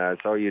good, Naz.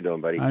 How are you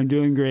doing, buddy? I'm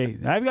doing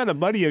great. I've got a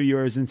buddy of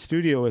yours in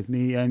studio with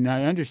me, and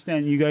I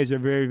understand you guys are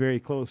very, very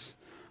close.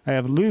 I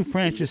have Lou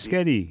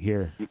Franceschetti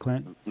here,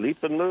 Clint.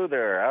 Leaping Lou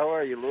there. How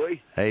are you,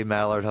 Louie? Hey,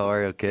 Mallard. How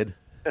are you, kid?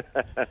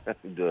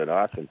 I'm doing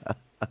awesome.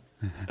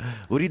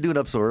 What are you doing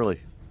up so early?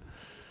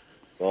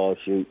 Oh,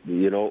 shoot.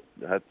 You know,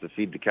 I have to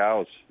feed the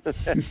cows.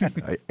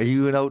 Are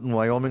you out in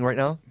Wyoming right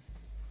now?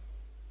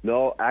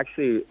 No,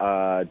 actually,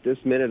 this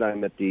minute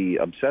I'm at the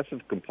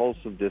Obsessive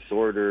Compulsive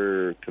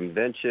Disorder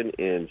Convention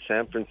in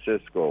San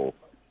Francisco.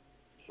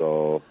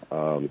 So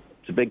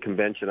it's a big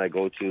convention I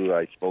go to.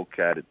 I spoke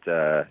at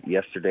it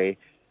yesterday.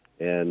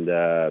 And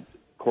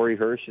Corey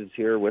Hirsch is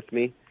here with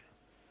me.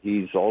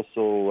 He's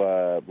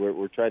also,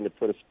 we're trying to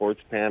put a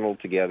sports panel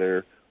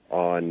together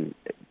on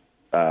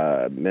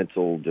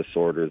mental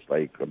disorders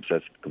like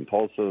obsessive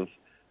compulsive,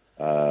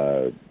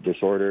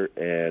 disorder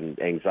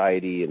and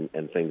anxiety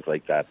and things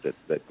like that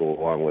go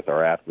along with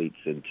our athletes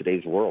in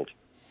today's world.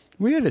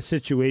 We had a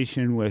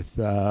situation with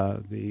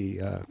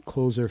the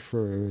closer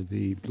for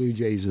the Blue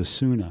Jays,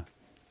 Osuna.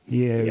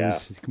 He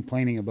was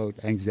complaining about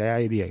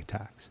anxiety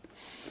attacks.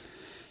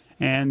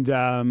 And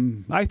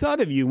I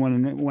thought of you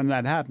when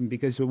that happened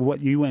because of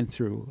what you went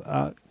through.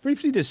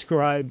 Briefly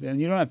describe,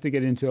 and you don't have to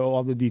get into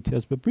all the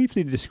details, but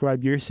briefly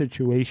describe your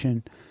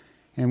situation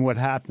and what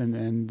happened.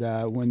 And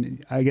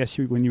when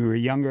you were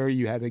younger,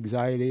 you had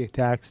anxiety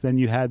attacks. Then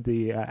you had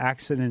the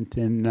accident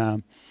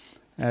in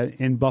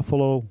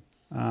Buffalo.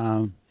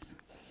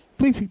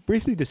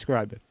 Briefly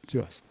describe it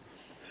to us.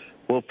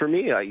 Well, for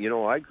me,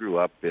 I grew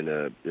up in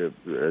a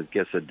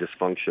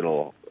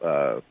dysfunctional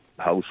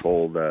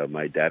household.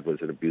 My dad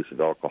was an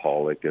abusive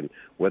alcoholic, and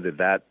whether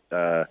that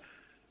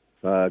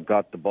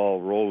got the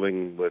ball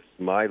rolling with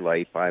my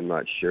life, I'm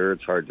not sure.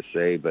 It's hard to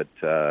say, but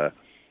I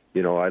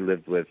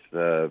lived with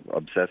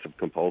obsessive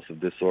compulsive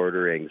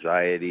disorder,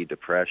 anxiety,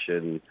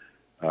 depression,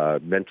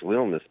 mental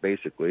illness.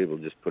 Basically, we'll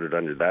just put it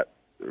under that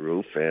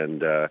roof.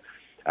 And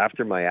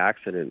after my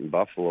accident in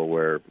Buffalo,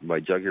 where my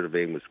jugular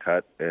vein was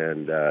cut,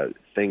 and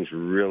things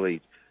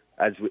really,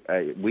 as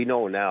we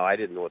know now, I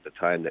didn't know at the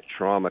time that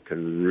trauma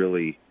can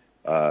really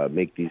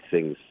make these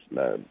things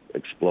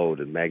explode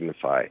and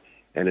magnify.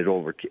 And it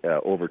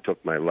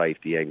overtook my life.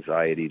 The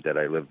anxiety that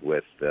I lived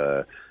with,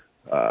 it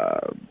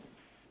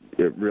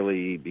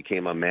really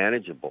became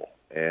unmanageable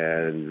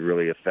and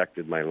really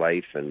affected my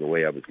life and the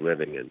way I was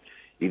living. And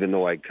even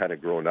though I'd kind of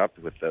grown up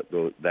with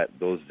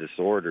those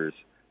disorders,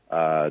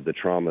 the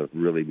trauma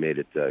really made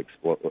it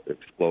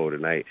explode.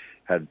 And I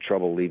had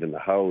trouble leaving the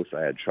house.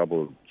 I had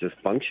trouble just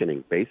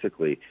functioning,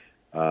 basically.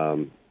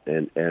 And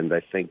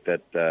I think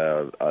that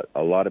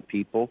a lot of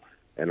people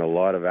and a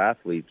lot of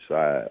athletes,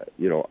 I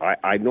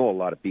know a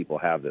lot of people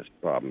have this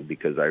problem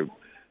because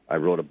I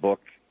wrote a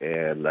book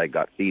and I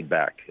got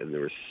feedback, and there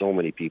were so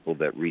many people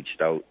that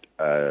reached out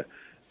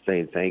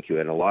saying thank you,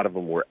 and a lot of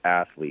them were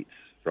athletes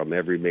from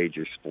every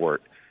major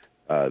sport,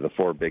 the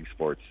 4 big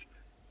sports.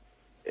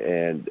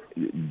 And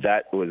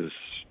that was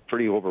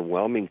pretty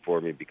overwhelming for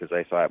me because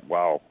I thought,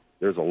 wow,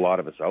 there's a lot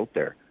of us out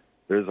there.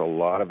 There's a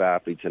lot of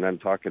athletes, and I'm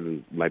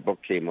talking, my book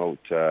came out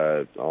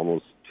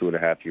almost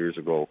 2.5 years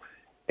ago,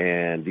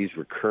 and these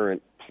were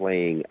current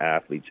playing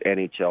athletes,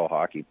 NHL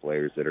hockey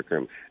players that are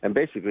current. And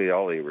basically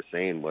all they were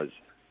saying was,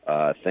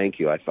 thank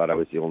you. I thought I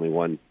was the only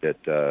one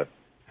that,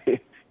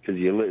 because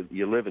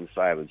you live in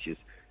silence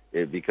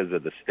because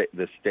of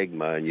the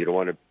stigma, and you don't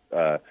want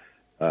to,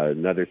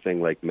 another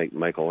thing like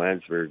Michael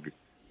Landsberg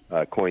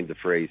coined the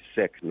phrase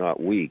sick,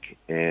 not weak.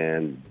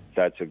 And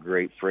that's a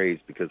great phrase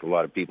because a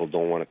lot of people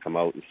don't want to come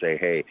out and say,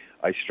 hey,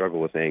 I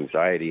struggle with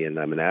anxiety and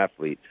I'm an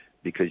athlete,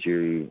 because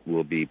you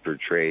will be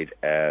portrayed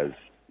as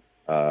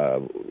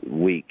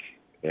weak.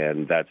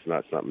 And that's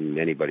not something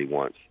anybody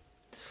wants.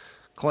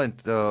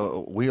 Clint,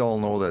 we all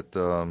know that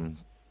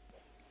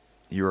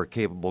you're a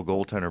capable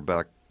goaltender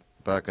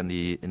back in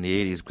the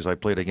 80s because I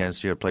played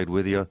against you, I played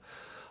with you.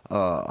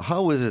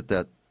 How is it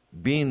that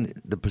being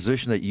the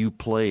position that you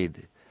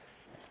played,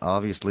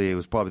 obviously it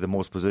was probably the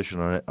most position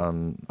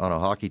on a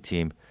hockey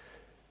team,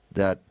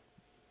 that,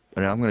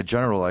 and I'm going to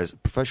generalize,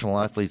 professional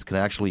athletes can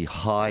actually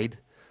hide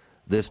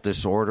this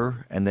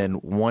disorder, and then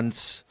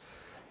once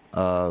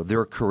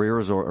their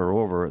careers are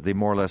over, they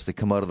more or less they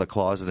come out of the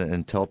closet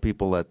and tell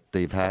people that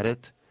they've had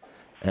it.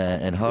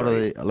 And how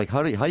do they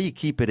how do you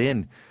keep it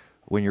in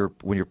when you're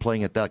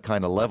playing at that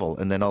kind of level,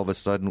 and then all of a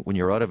sudden when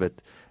you're out of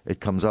it, it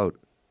comes out?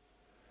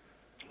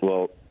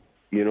 Well,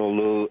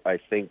 Lou, I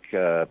think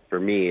for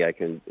me, I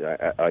can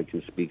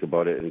speak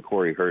about it. And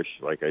Corey Hirsch,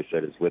 like I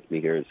said, is with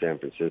me here in San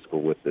Francisco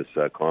with this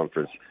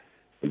conference.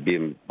 And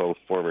being both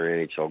former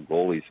NHL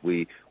goalies,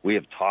 we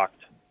have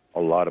talked a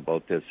lot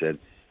about this. And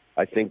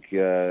I think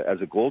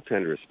as a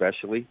goaltender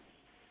especially,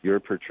 you're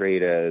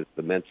portrayed as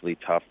the mentally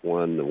tough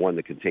one, the one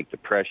that can take the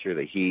pressure,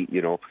 the heat.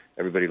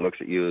 Everybody looks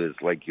at you as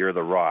like you're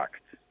the Rock.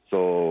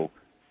 So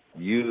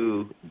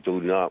you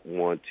do not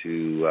want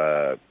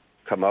to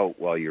come out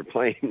while you're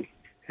playing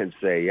and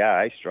say, yeah,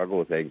 I struggle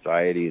with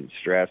anxiety and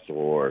stress,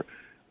 or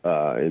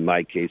in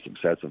my case,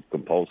 obsessive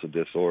compulsive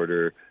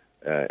disorder,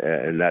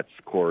 and that's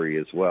Corey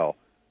as well,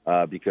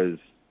 because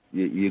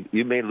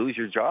you may lose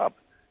your job,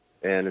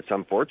 and it's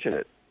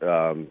unfortunate.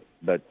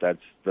 But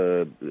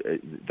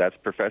that's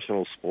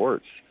professional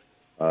sports.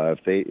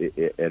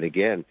 And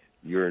again,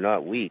 you're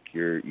not weak.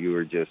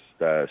 You're just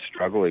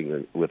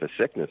struggling with a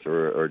sickness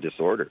or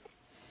disorder,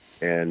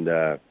 and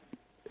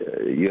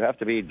you have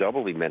to be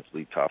doubly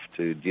mentally tough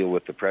to deal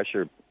with the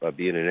pressure of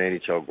being an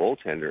NHL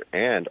goaltender,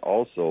 and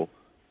also,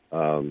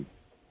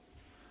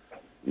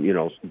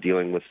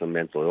 dealing with some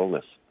mental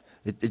illness.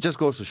 It just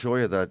goes to show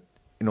you that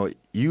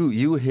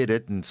you hit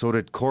it, and so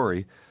did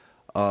Corey.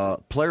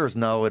 Players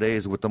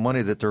nowadays, with the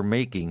money that they're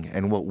making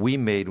and what we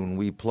made when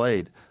we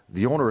played,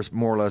 the owners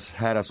more or less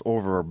had us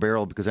over a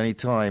barrel, because any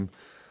time,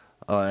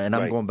 and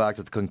I'm going back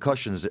to the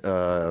concussions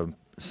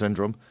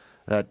syndrome,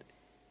 that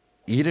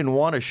you didn't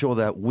want to show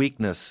that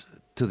weakness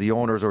to the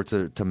owners or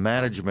to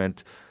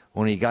management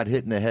when he got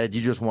hit in the head,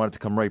 you just wanted to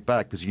come right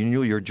back because you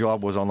knew your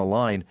job was on the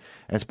line,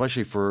 and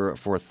especially for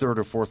a third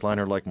or fourth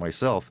liner like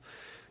myself,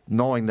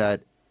 knowing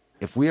that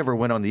if we ever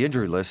went on the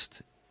injury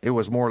list, it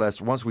was more or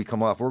less once we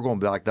come off, we're going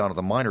back down to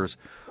the minors,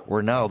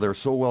 where now they're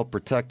so well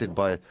protected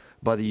by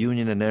the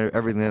union and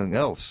everything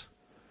else.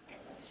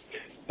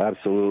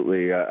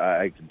 Absolutely.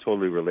 I can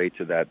totally relate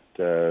to that,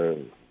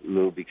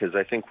 Lou, because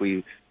I think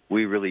we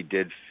really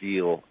did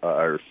feel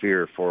our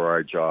fear for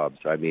our jobs.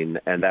 I mean,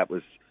 and that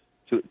was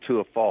to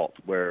a fault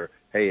where,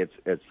 hey,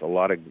 it's a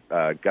lot of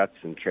guts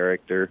and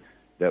character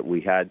that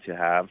we had to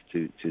have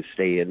to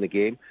stay in the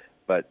game,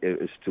 but it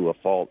was to a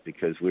fault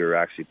because we were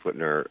actually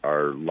putting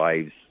our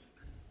lives,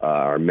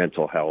 our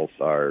mental health,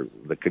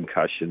 the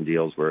concussion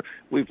deals where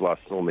we've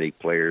lost so many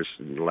players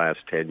in the last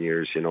 10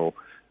 years,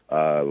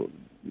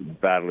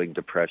 battling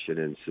depression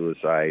and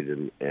suicide,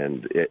 and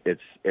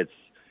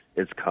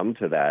it's come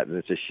to that, and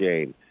it's a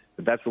shame.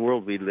 But that's the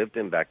world we lived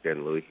in back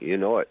then, Louis. You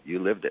know it. You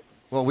lived it.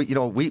 Well, we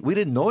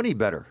didn't know any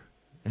better.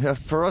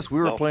 For us, we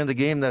were playing the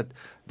game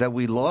that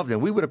we loved,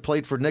 and we would have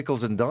played for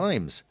nickels and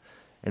dimes.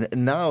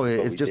 And now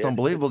it's just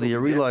unbelievable that you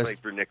realize. Play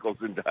for nickels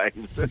and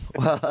dimes.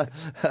 Well,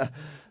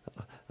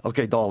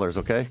 okay, dollars,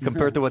 okay,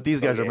 compared to what these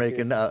guys are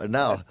making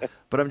now.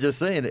 But I'm just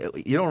saying,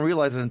 you don't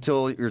realize it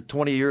until you're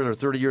 20 years or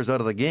 30 years out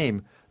of the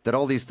game that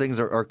all these things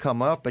are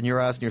come up, and you're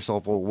asking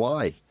yourself, well,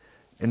 why?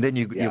 And then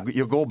you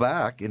go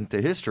back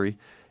into history,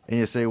 and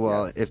you say,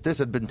 well, if this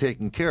had been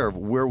taken care of,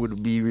 where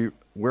would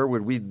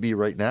we be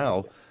right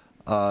now?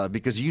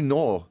 Because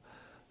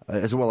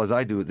as well as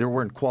I do, there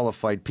weren't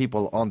qualified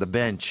people on the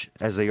bench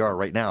as they are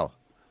right now.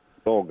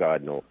 Oh,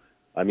 God, no.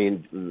 I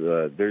mean,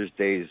 there's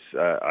days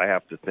I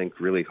have to think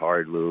really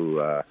hard,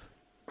 Lou.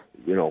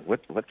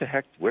 What the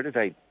heck? Where did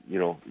I?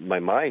 My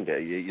mind.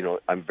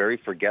 I'm very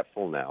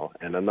forgetful now,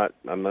 and I'm not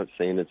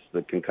saying it's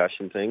the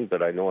concussion thing,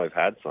 but I know I've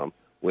had some.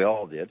 We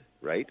all did,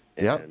 right?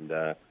 Yeah.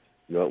 And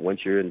once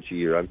you're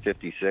into I'm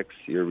 56.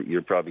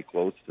 You're probably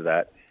close to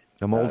that.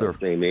 I'm older,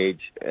 same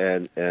age,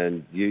 and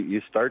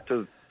you start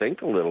to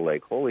think a little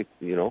like, holy,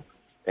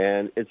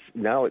 and it's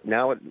now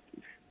it.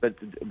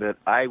 But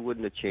I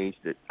wouldn't have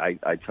changed it.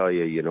 I tell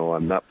you,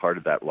 I'm not part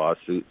of that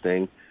lawsuit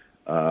thing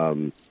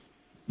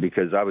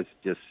because I was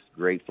just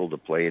grateful to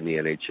play in the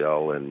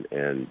NHL,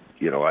 and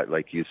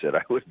like you said,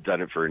 I would have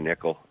done it for a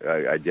nickel.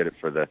 I did it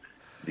for the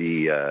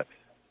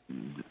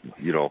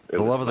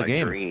love of the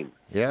game. Dream.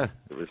 Yeah,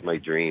 it was my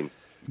dream.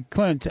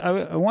 Clint,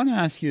 I want to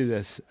ask you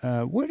this: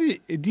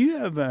 do you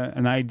have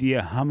an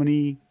idea how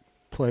many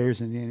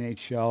players in the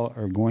NHL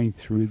are going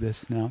through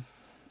this now?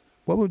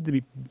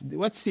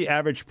 What's the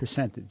average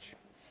percentage?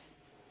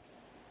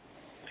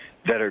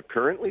 That are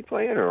currently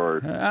playing,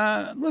 or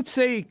let's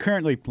say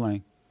currently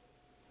playing.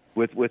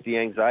 With the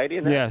anxiety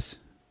in that? Yes.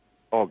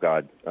 Oh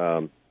God.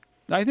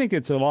 I think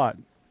it's a lot,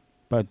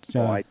 but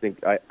I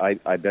think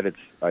I bet it's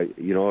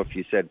if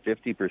you said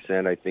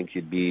 50%, I think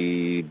you'd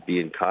be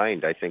being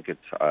kind. I think it's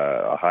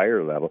a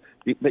higher level.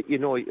 But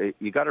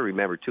you got to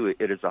remember too,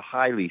 it is a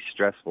highly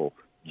stressful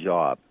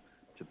job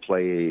to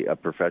play a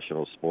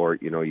professional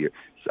sport.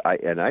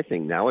 I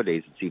think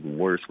nowadays it's even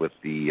worse with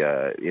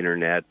the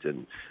internet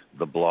and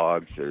the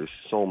blogs. There's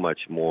so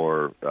much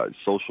more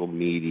social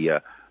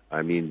media.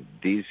 I mean,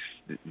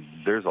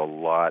 there's a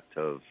lot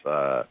of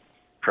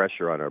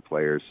pressure on our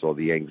players, so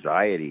the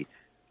anxiety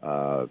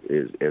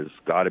is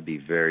got to be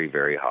very,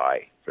 very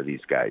high for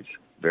these guys,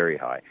 very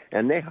high,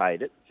 and they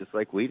hide it just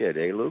like we did,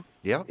 eh, Lou?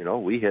 Yeah.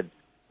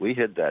 We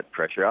hid that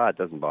pressure. It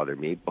doesn't bother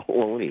me.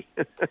 Baloney.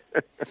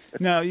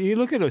 Now, you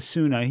look at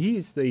Osuna.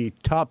 He's the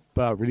top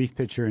relief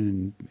pitcher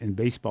in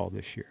baseball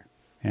this year,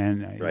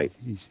 and right.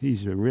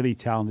 He's a really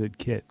talented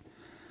kid.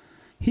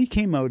 He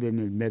came out and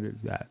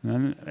admitted that,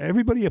 and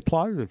everybody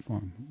applauded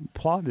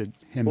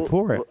him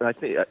for it. Well, I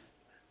think,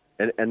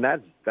 and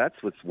that's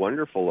what's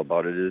wonderful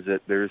about it is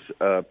that there's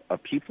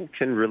people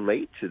can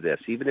relate to this,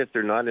 even if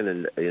they're not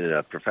in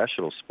a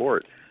professional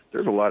sport.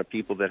 There's a lot of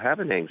people that have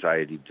an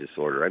anxiety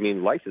disorder. I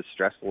mean, life is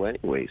stressful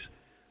anyways.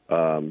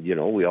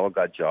 We all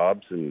got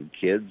jobs and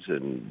kids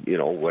and,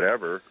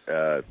 whatever.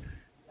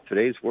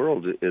 Today's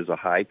world is a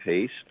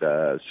high-paced,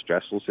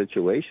 stressful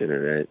situation.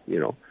 And,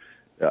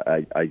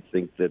 I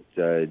think that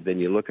then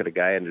you look at a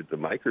guy under the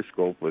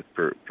microscope as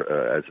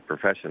a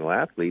professional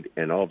athlete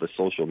and all the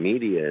social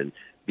media and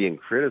being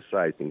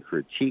criticized and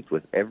critiqued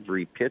with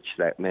every pitch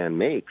that man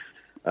makes,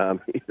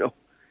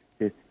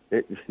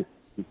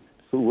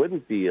 who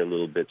wouldn't be a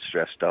little bit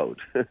stressed out?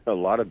 A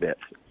lot of it.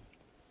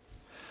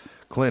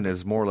 Clint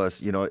is more or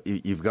less,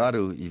 you've got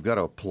to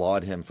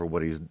applaud him for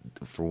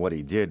what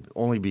he did,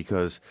 only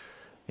because,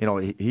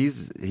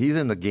 he's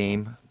in the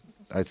game.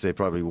 I'd say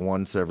probably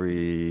once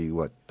every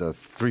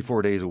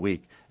 3-4 days a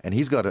week, and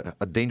he's got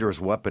a dangerous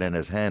weapon in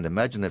his hand.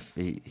 Imagine if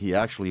he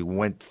actually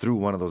went through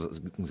one of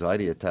those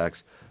anxiety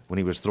attacks when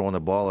he was throwing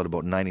the ball at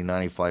about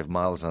 90-95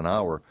 miles an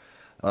hour.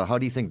 How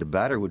do you think the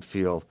batter would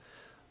feel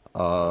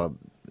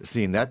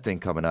seeing that thing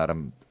coming at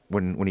him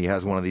when he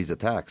has one of these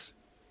attacks?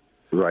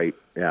 Right.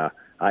 Yeah.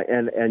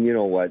 And you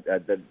know what?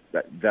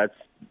 That's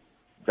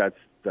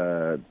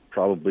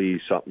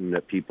probably something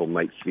that people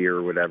might fear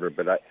or whatever.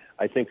 But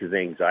I think his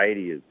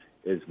anxiety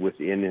is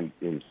within him.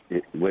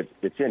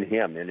 It's in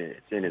him, and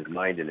it's in his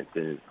mind, and it's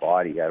in his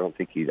body. I don't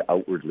think he'd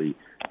outwardly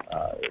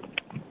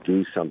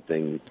do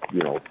something,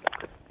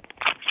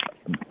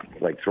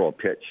 like throw a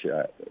pitch,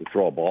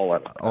 throw a ball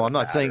at. Oh, I'm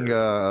not saying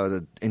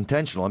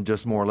intentional. I'm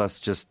just more or less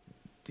just,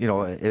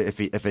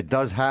 if it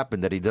does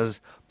happen that he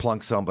does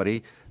plunk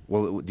somebody,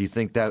 well, do you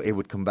think that it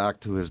would come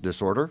back to his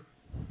disorder?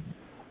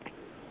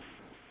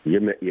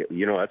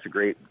 That's a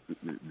great.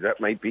 That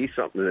might be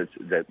something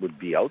that would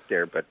be out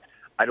there, but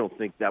I don't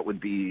think that would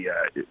be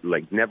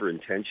never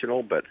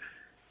intentional. But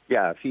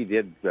yeah, if he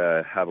did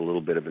have a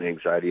little bit of an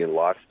anxiety and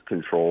lost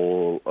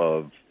control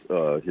of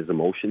his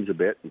emotions a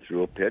bit and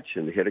threw a pitch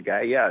and hit a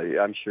guy, yeah,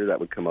 I'm sure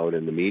that would come out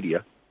in the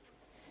media.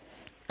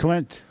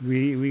 Clint,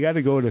 we got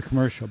to go to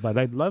commercial, but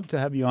I'd love to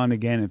have you on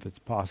again if it's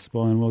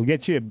possible, and we'll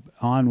get you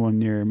on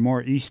when you're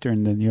more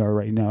Eastern than you are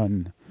right now.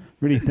 And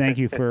really thank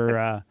you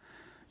for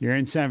you're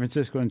in San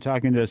Francisco and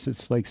talking to us.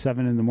 It's like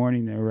 7 in the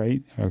morning there,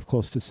 right? Or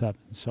close to 7.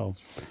 So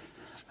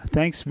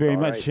thanks very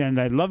much,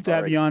 and I'd love to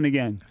have you on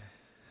again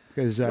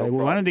because we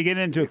wanted to get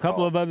into a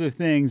couple of other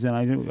things,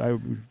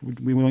 and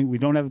we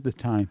don't have the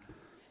time.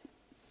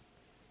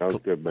 Sounds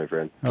good, my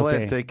friend.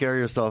 Clint, take care of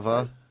yourself,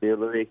 huh? See you,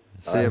 Louis.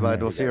 See you,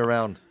 bud. We'll see you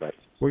around. Bye.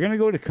 We're going to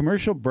go to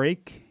commercial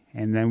break,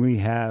 and then we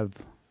have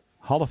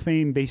Hall of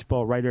Fame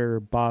baseball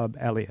writer Bob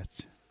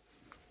Elliott.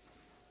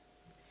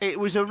 It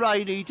was a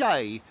rainy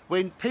day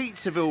when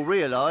Pizzaville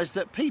realised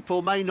that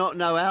people may not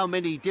know how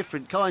many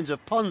different kinds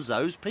of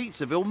ponzos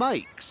Pizzaville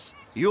makes.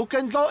 You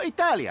can go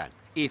Italian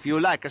if you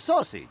like a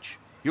sausage.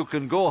 You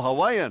can go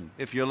Hawaiian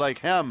if you like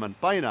ham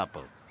and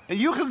pineapple. And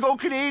you can go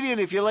Canadian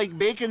if you like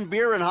bacon,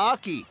 beer, and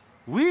hockey.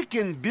 We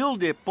can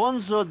build a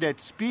ponzo that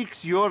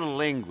speaks your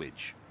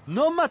language,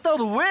 no matter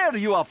where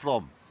you are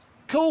from.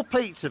 Call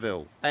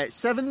Pizzaville at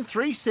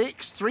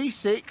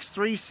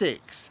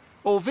 736-3636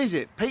 or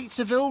visit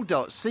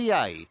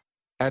pizzaville.ca.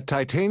 At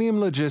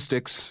Titanium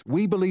Logistics,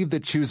 we believe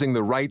that choosing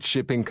the right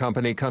shipping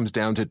company comes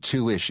down to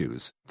 2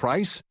 issues: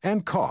 price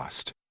and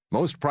cost.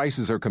 Most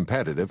prices are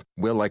competitive,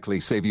 will likely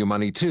save you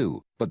money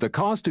too, but the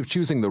cost of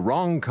choosing the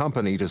wrong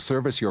company to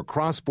service your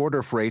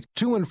cross-border freight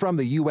to and from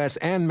the U.S.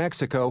 and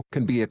Mexico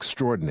can be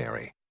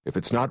extraordinary. If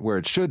it's not where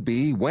it should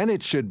be, when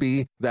it should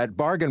be, that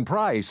bargain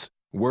price,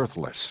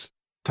 worthless.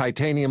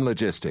 Titanium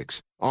Logistics.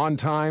 On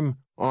time,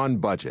 on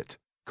budget.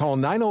 Call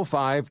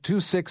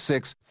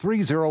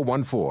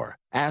 905-266-3014.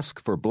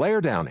 Ask for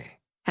Blair Downey.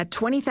 At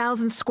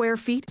 20,000 square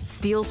feet,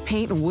 Steele's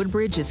Paint in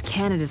Woodbridge is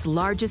Canada's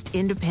largest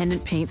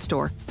independent paint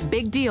store.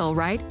 Big deal,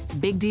 right?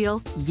 Big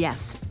deal,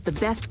 yes. The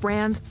best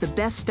brands, the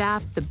best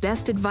staff, the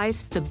best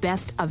advice, the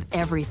best of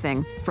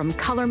everything. From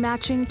color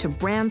matching to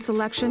brand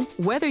selection,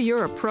 whether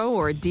you're a pro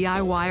or a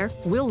DIYer,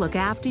 we'll look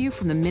after you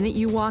from the minute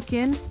you walk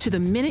in to the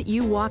minute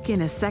you walk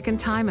in a second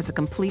time as a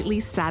completely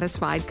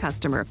satisfied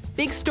customer.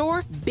 Big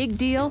store, big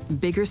deal,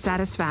 bigger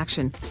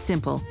satisfaction.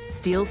 Simple.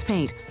 Steele's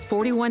Paint,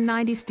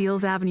 4190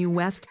 Steeles Avenue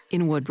West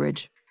in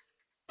Woodbridge.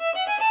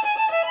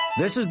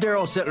 This is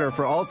Daryl Sittler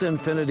for Alta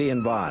Infinity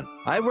in Vaughan.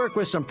 I've worked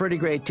with some pretty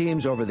great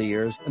teams over the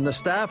years, and the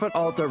staff at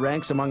Alta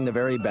ranks among the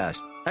very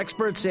best.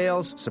 Expert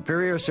sales,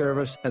 superior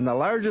service, and the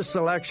largest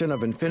selection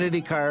of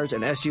Infinity cars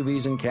and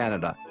SUVs in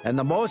Canada, and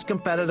the most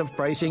competitive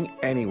pricing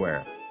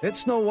anywhere.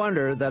 It's no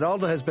wonder that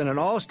Alta has been an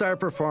all-star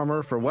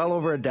performer for well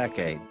over a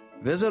decade.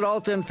 Visit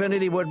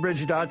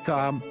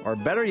AltaInfinityWoodbridge.com, or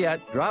better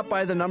yet, drop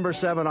by the number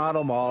 7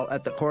 Auto Mall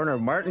at the corner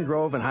of Martin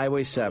Grove and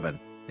Highway 7.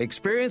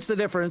 Experience the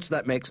difference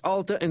that makes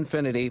Alta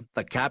Infinity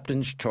the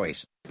captain's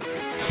choice.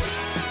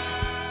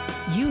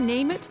 You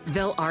name it,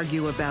 they'll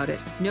argue about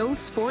it. No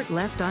sport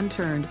left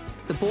unturned.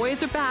 The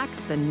boys are back,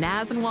 the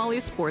Naz and Wally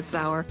Sports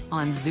Hour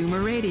on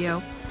Zoomer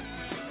Radio.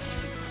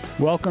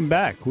 Welcome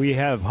back. We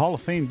have Hall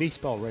of Fame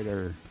baseball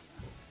writer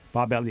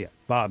Bob Elliott.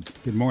 Bob,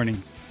 good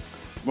morning.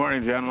 Good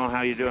morning, gentlemen.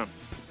 How you doing?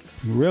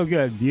 Real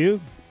good. You?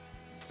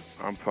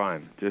 I'm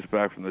fine. Just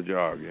back from the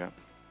jog, yeah.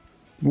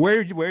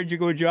 Where'd you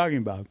go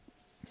jogging, Bob?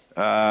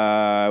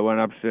 I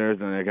went upstairs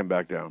and I came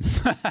back down.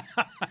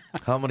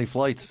 How many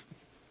flights?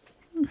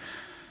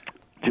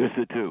 Just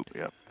the 2,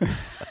 yeah.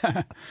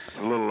 It's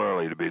a little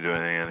early to be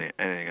doing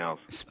anything else.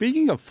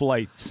 Speaking of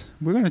flights,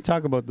 we're going to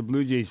talk about the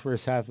Blue Jays'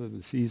 first half of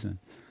the season.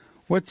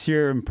 What's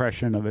your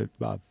impression of it,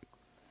 Bob?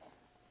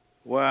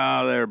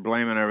 Well, they're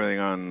blaming everything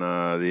on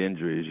the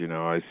injuries. You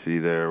know, I see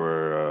there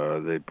where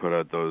they put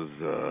out those.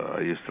 I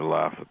used to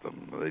laugh at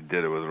them. They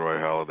did it with Roy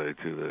Halladay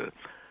too.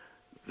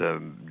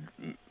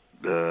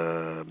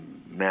 The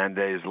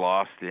Mandays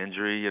lost the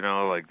injury. You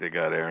know, like they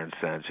got Aaron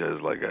Sanchez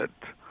like at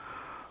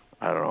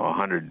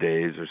 100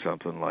 days or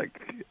something.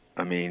 Like,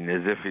 I mean,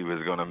 as if he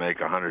was going to make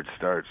 100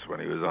 starts when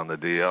he was on the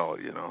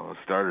DL. You know,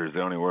 starters they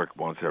only work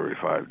once every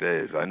 5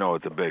 days. I know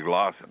it's a big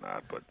loss in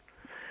that, but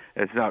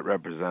it's not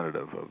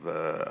representative of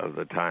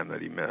the time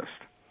that he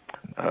missed.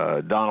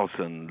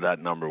 Donaldson, that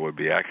number would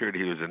be accurate.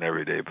 He was an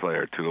everyday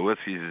player.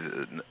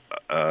 Tulowitzki's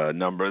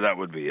number that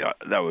would be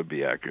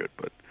accurate.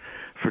 But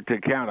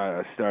to count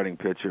a starting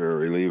pitcher or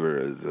reliever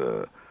as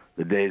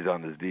the days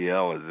on his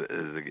DL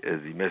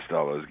as he missed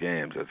all those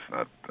games, that's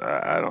not.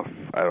 I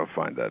don't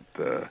find that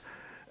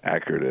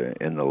accurate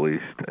in the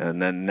least.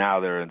 And then now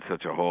they're in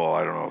such a hole.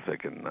 I don't know if they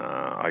can.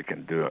 I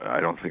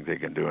don't think they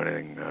can do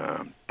anything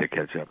to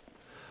catch up.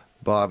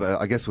 Bob,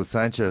 I guess with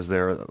Sanchez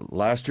there,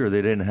 last year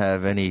they didn't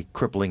have any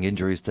crippling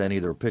injuries to any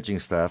of their pitching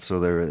staff, so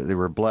they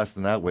were blessed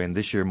in that way. And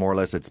this year, more or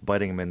less, it's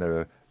biting them in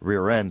the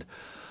rear end.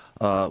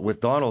 With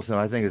Donaldson,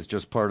 I think it's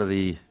just part of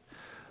the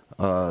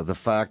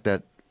fact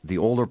that the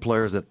older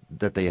players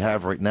that they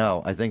have right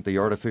now, I think the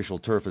artificial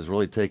turf has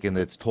really taken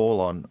its toll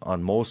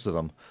on most of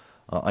them.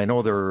 I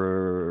know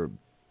their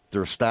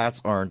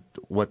stats aren't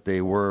what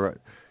they were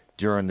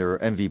during their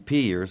MVP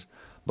years,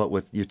 but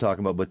with you're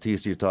talking about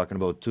Batista, you're talking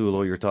about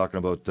Tulo, you're talking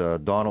about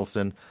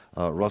Donaldson,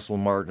 Russell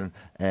Martin,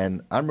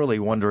 and I'm really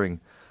wondering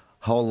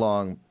how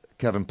long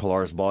Kevin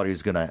Pillar's body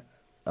is going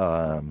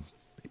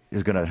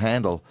to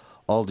handle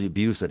all the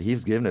abuse that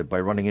he's given it by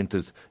running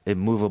into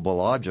immovable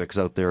objects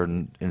out there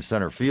in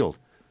center field.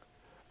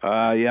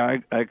 Yeah,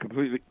 I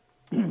completely.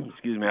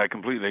 Excuse me. I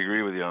completely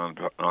agree with you on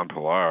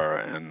Pillar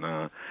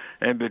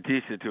and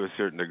Batista to a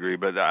certain degree,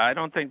 but I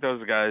don't think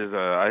those guys.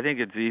 I think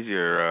it's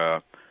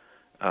easier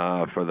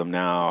for them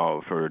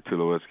now for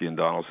Tulowitzki and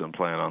Donaldson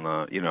playing on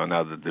the.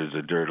 Now that there's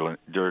a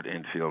dirt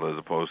infield as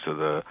opposed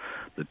to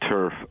the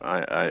turf.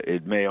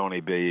 It may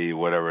only be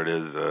whatever it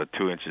is,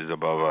 2 inches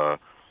above a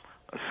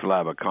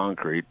slab of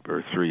concrete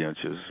or 3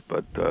 inches,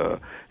 but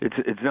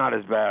it's not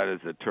as bad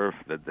as the turf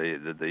that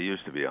they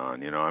used to be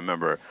on. I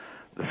remember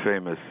the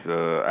famous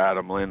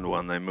Adam Lind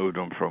one. They moved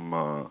him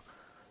from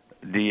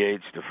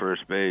DH to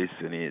first base,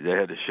 and they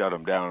had to shut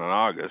him down in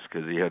August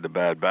because he had the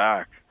bad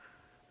back.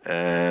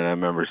 And I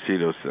remember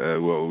Cito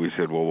we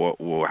said,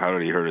 well, how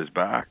did he hurt his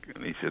back?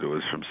 And he said it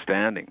was from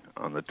standing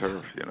on the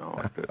turf.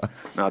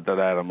 Not that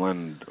Adam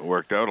Lind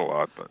worked out a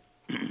lot, but.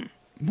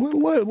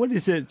 What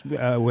is it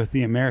with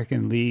the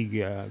American League?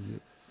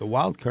 The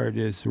wild card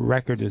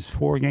record is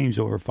 4 games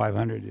over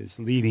 500 is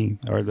leading,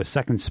 or the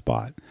second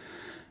spot.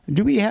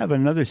 Do we have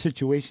another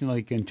situation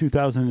like in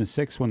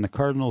 2006 when the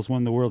Cardinals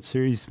won the World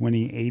Series,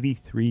 winning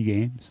 83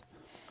 games?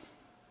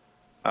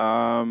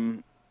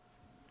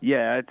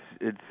 Yeah,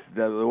 it's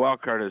the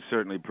wild card has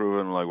certainly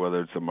proven, like whether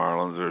it's the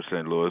Marlins or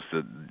St. Louis,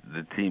 that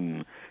the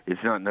team.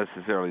 It's not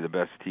necessarily the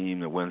best team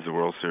that wins the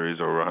World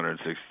Series over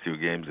 162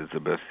 games. It's the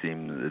best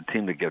team, the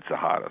team that gets the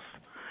hottest,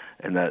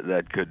 and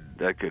that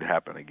could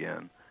happen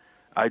again.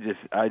 I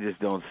just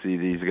don't see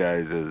these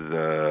guys as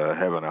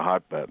having a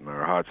hot button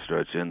or a hot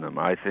stretch in them.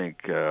 I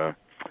think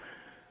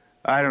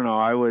I don't know.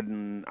 I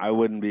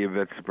wouldn't be a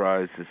bit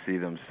surprised to see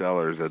them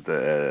sellers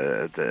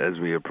as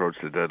we approach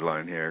the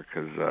deadline here,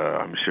 because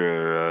I'm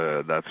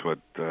sure that's what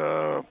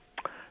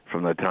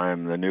from the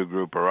time the new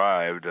group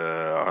arrived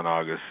on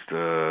August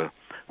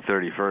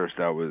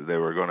 31st, they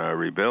were going to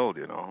rebuild,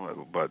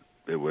 but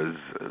it was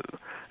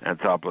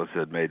Anthopoulos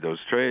had made those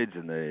trades,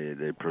 and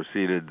they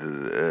proceeded.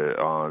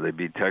 They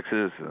beat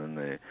Texas, and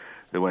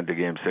they went to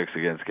Game 6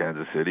 against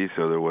Kansas City.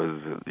 So there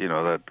was,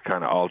 that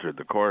kind of altered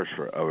the course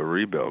of a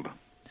rebuild.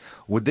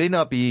 Would they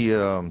not be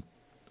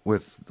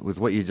with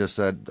what you just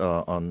said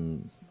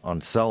on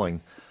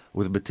selling,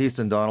 with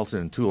Batista and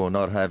Donaldson and Tulo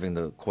not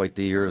having quite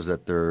the years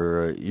that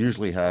they're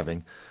usually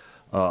having?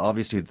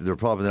 Obviously, they're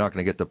probably not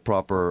going to get the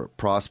proper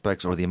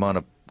prospects or the amount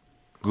of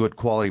good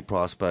quality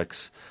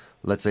prospects.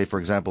 Let's say, for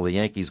example, the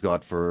Yankees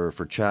got for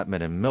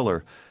Chapman and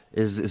Miller.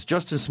 Is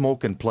Justin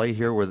Smoke in play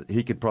here, where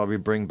he could probably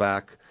bring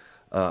back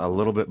a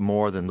little bit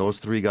more than those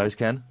 3 guys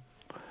can?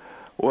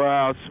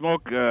 Well,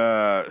 Smoke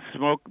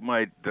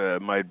might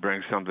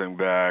bring something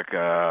back.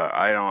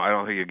 I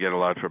don't think you get a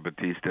lot for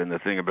Batista. And the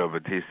thing about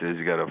Batista is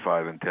you got a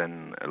 5 and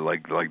 10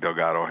 like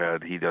Delgado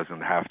had. He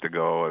doesn't have to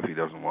go if he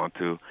doesn't want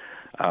to.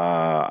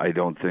 I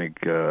don't think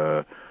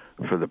for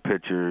the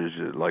pitchers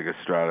like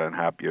Estrada and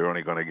Happ, you're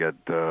only going to get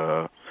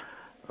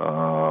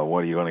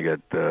what are you going to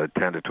get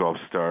 10 to 12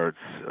 starts.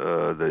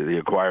 The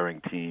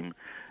acquiring team.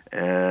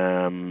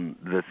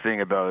 The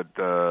thing about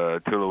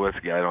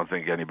Tulowitzki, I don't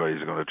think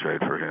anybody's going to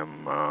trade for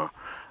him.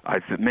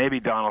 Maybe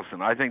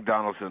Donaldson. I think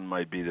Donaldson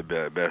might be the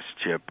best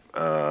chip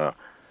that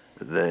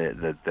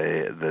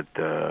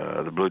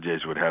the Blue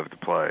Jays would have to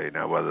play.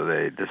 Now, whether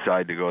they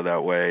decide to go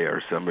that way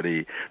or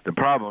somebody, the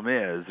problem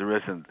is there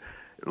isn't.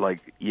 The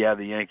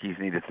Yankees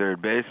need a third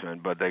baseman,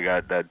 but they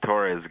got that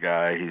Torres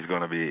guy. He's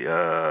going to be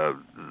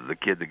the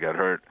kid that got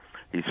hurt.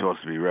 He's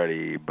supposed to be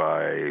ready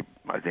by,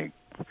 I think,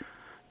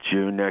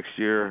 June next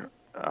year.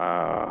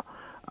 I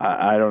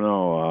don't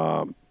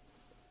know.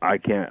 I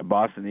can't.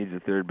 Boston needs a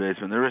third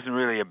baseman. There isn't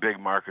really a big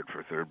market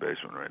for third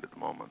baseman right at the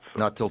moment. So.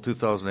 Not till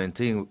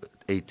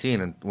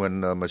 2018, and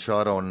when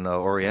Machado and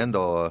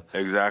Oriendo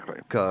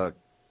exactly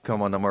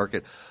come on the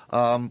market.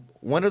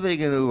 When are they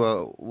going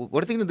to?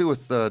 What are they going to do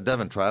with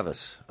Devin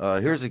Travis?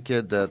 Here's a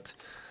kid that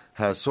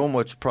has so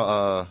much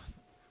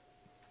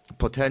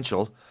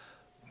potential,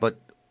 but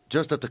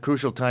just at the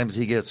crucial times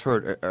he gets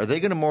hurt. Are they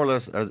going to more or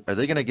less? Are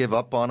they going to give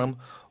up on him,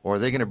 or are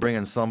they going to bring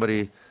in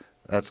somebody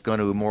that's going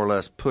to more or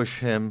less push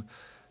him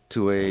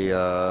to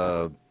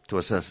a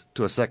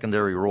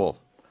secondary role?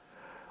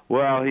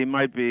 Well, he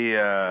might be.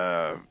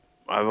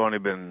 I've only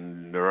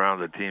been around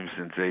the team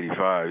since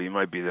 '85. He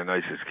might be the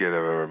nicest kid I've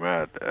ever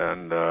met,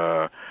 and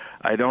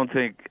I don't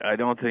think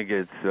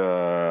it's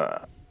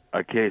a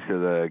case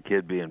of the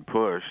kid being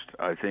pushed.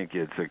 I think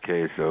it's a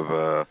case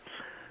of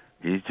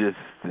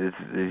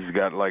he's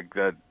got like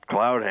that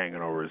cloud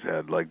hanging over his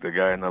head, like the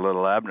guy in the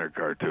Little Abner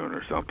cartoon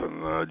or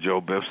something,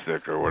 Joe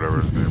Biffstick or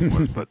whatever his name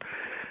was. But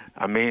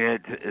I mean,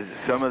 it's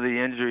some of the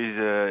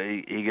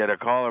injuries. He got a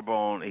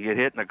collarbone. He got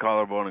hit in the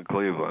collarbone in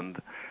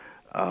Cleveland.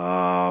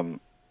 And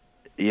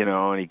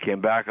he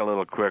came back a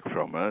little quick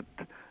from it.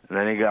 And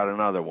then he got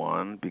another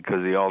one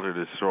because he altered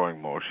his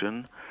throwing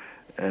motion.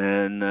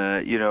 And,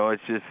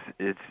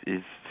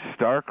 it's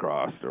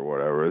star-crossed or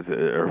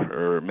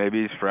whatever. Or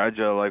maybe he's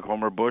fragile like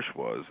Homer Bush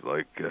was.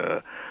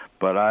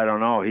 But I don't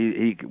know.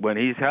 He when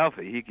he's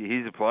healthy,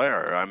 he's a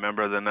player. I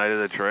remember the night of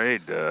the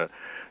trade,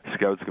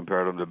 scouts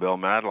compared him to Bill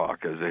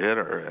Matlock as a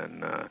hitter.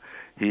 And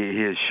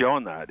he has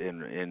shown that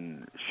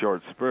in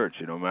short spurts.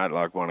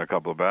 Matlock won a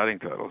couple of batting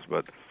titles,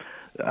 but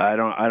I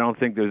don't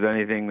think there's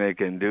anything they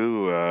can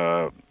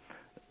do.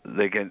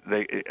 They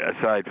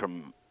aside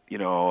from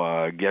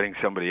getting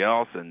somebody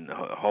else and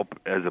hope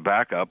as a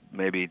backup,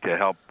 maybe to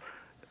help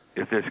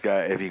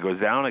if he goes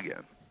down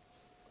again.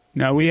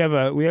 Now we have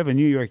a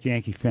New York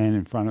Yankee fan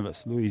in front of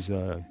us. Louis,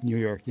 a New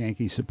York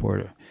Yankee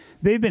supporter.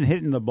 They've been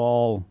hitting the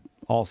ball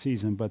all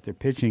season, but their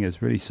pitching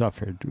has really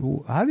suffered.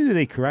 How do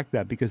they correct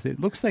that? Because it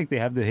looks like they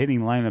have the hitting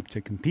lineup to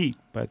compete,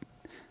 but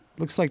it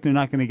looks like they're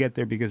not going to get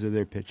there because of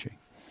their pitching.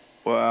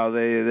 Well,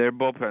 their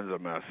bullpen's a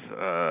mess,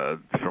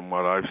 from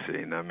what I've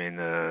seen. I mean,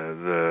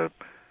 the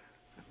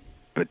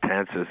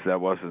Betances,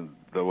 that wasn't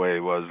the way he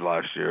was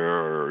last year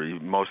or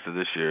most of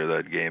this year.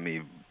 That game,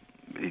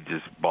 he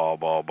just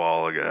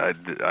ball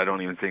again. I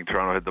don't even think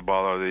Toronto hit the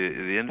ball out of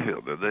the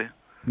infield, did they?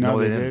 No,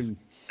 they didn't.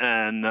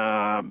 And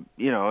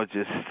it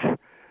just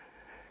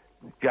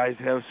guys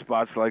have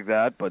spots like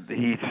that, but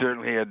he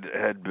certainly had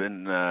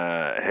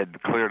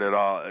cleared it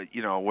all.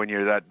 When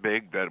you're that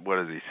big, what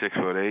is he,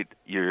 6'8"?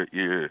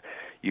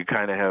 You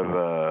kind of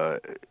have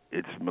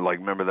it's like,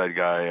 remember that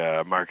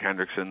guy Mark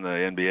Hendrickson,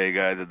 the NBA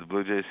guy that the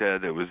Blue Jays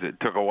had? It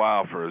took a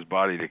while for his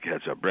body to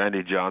catch up.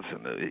 Randy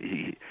Johnson,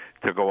 he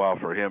took a while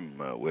for him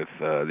with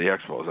the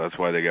Expos. That's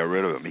why they got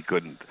rid of him. He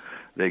couldn't.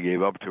 They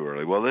gave up too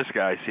early. Well, this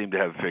guy seemed to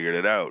have figured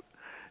it out.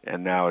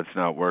 And now it's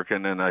not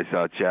working. And I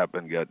saw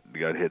Chapman got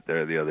hit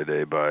there the other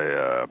day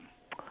by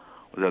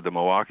was that the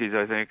Milwaukee's,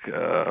 I think.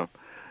 They're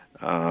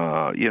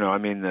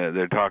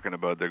talking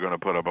about they're going to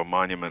put up a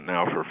monument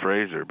now for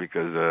Fraser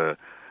because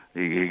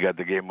he got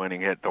the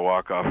game-winning hit to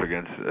walk off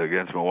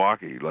against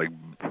Milwaukee. Like,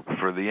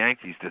 for the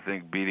Yankees to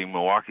think beating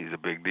Milwaukee is a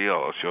big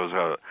deal, it shows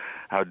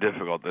how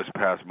difficult this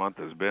past month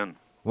has been.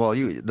 Well,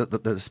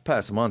 this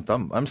past month,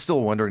 I'm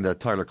still wondering that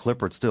Tyler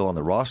Clippard's still on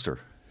the roster.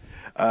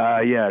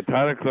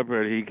 Tyler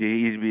Clippard,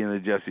 he's being the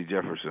Jesse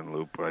Jefferson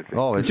loop, I think.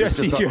 Oh,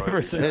 Jesse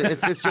Jefferson.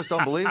 It's just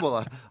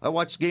unbelievable. I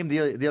watched the game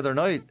the other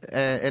night,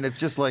 and it's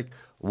just like,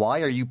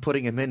 why are you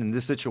putting him in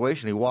this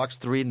situation? He walks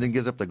 3 and then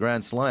gives up the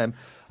grand slam.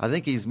 I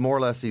think he's more or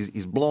less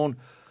he's blown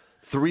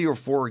 3 or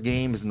 4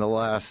 games in the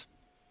last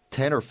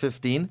 10 or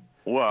 15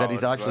 that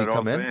he's actually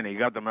come in. He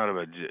got them out of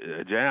a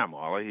jam,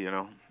 Wally.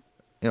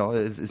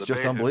 It's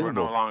just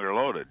unbelievable. We're no longer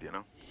loaded.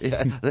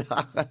 Yeah.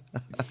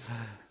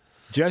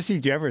 Jesse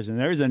Jefferson,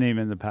 there's a name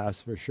in the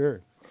past for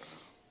sure.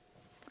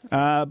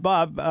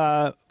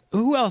 Bob,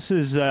 who else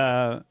is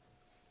on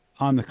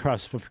the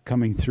cusp of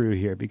coming through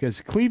here?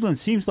 Because Cleveland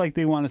seems like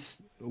they want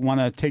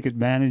to take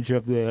advantage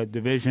of the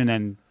division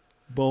and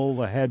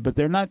bowl ahead, but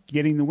they're not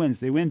getting the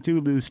wins. They win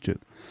 2, lose 2.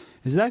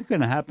 Is that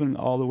going to happen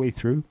all the way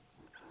through?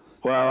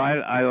 Well,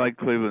 I like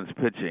Cleveland's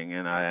pitching,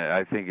 and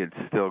I think it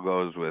still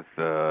goes with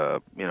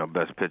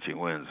best pitching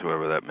wins,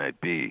 whoever that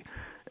might be,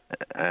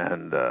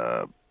 and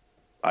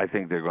I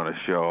think they're going to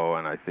show,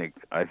 and I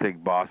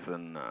think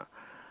Boston.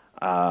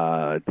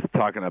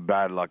 Talking of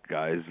bad luck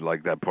guys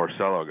like that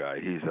Porcello guy,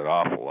 he's at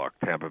awful luck.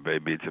 Tampa Bay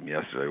beats him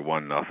yesterday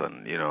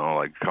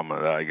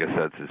 1-0. I guess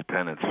that's his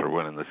penance for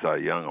winning the Cy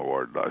Young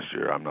Award last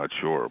year. I'm not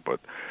sure, but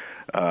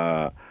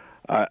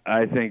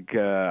I think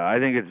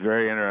it's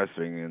very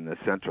interesting in the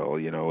Central.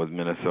 With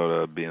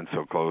Minnesota being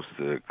so close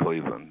to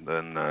Cleveland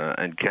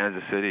and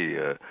Kansas City.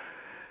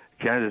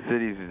 Kansas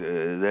City's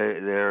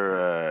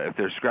they're if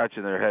they're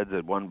scratching their heads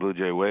at one Blue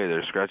Jay way,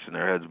 they're scratching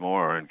their heads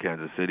more in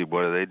Kansas City.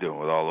 What are they doing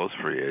with all those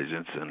free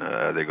agents? And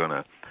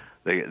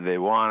they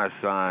want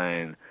to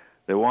sign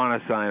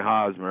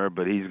Hosmer,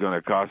 but he's going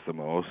to cost the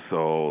most,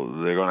 so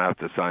they're going to have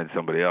to sign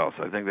somebody else.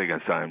 I think they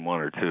can sign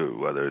 1 or 2,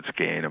 whether it's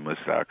Kane or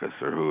Moustakas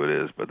or who it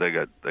is. But they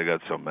got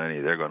so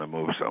many, they're going to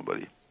move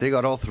somebody. They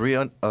got all 3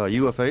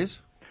 UFAs.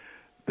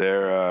 They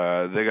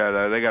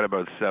got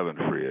about 7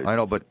 free agents. I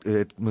know, but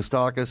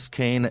Moustakas,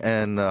 Kane,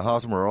 and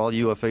Hosmer are all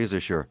UFAs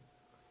this year.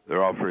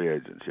 They're all free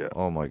agents, yeah.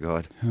 Oh my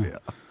God. Yeah.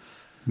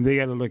 They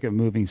got to look at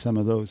moving some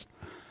of those,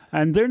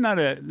 and they're not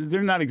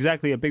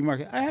exactly a big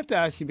market. I have to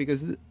ask you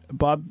because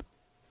Bob,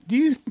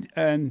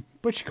 and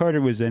Butch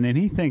Carter was in, and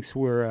he thinks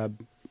we're a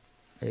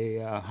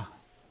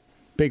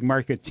big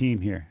market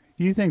team here.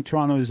 Do you think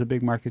Toronto is a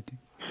big market team?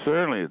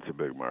 Certainly, it's a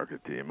big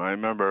market team. I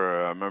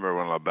remember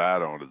when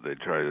Labatt owned it. They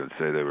tried to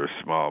say they were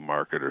small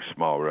market or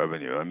small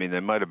revenue. I mean, they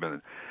might have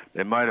been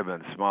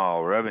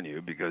small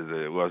revenue because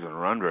it wasn't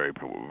run very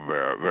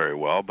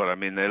well. But I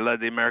mean, they led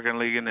the American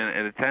League in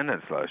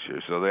attendance last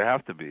year, so they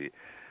have to be.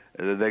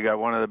 They got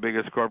one of the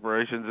biggest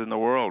corporations in the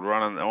world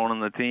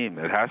owning the team.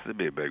 It has to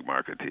be a big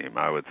market team,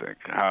 I would think.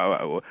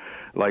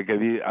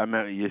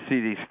 You see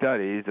these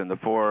studies, and the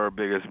four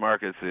biggest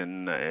markets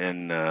in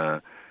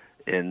the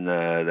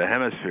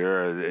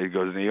hemisphere, it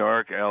goes New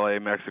York, L.A.,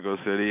 Mexico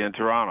City, and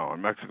Toronto.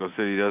 And Mexico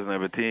City doesn't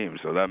have a team,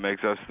 so that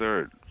makes us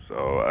third.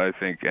 So I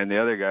think, and the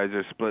other guys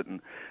are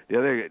splitting. The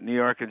other New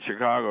York and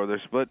Chicago,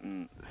 they're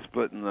splitting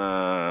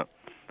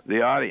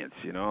the audience.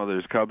 You know,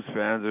 there's Cubs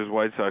fans, there's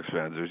White Sox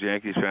fans, there's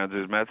Yankees fans,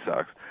 there's Met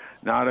Sox.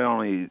 Not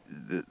only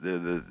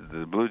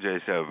the Blue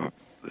Jays have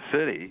the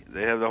city,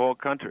 they have the whole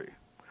country.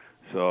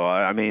 So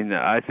I mean,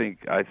 I think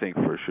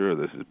for sure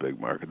this is a big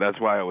market. That's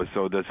why it was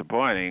so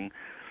disappointing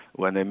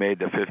when they made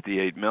the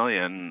 $58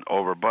 million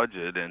over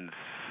budget in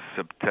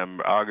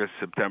August,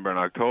 September, and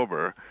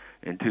October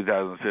in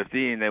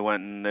 2015. They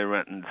went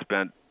and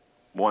spent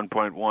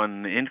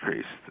 1.1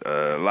 increase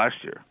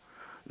last year.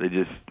 They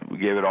just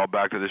gave it all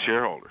back to the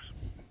shareholders.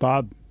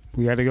 Bob,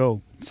 we got to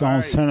go. It's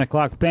almost 10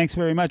 o'clock. Thanks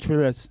very much for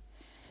this.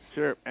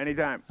 Sure,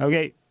 anytime.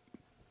 Okay.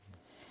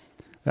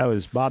 That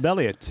was Bob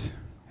Elliott,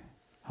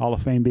 Hall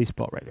of Fame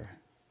baseball writer.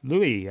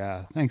 Louis,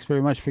 thanks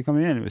very much for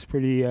coming in. It was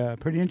pretty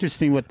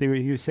interesting what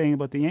he was saying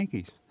about the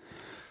Yankees.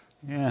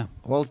 Yeah.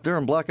 Well, they're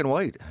in black and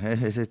white.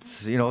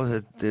 It's but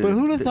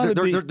who'd have thought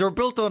they're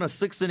built on a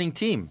 6-inning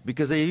team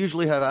because they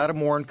usually have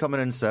Adam Warren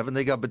coming in 7.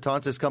 They got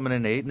Betances coming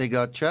in 8, and they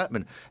got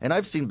Chapman. And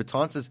I've seen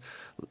Betances.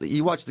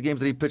 You watched the games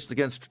that he pitched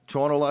against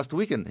Toronto last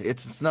weekend.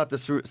 It's not the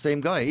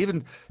same guy.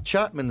 Even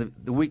Chapman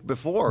the week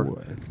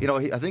before.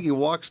 I think he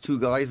walks 2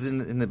 guys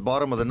in the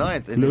bottom of the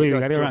 9th. And Louis, we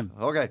got to run.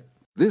 Okay.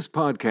 This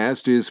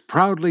podcast is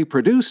proudly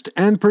produced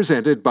and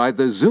presented by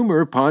the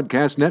Zoomer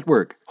Podcast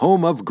Network,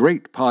 home of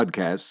great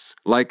podcasts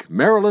like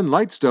Marilyn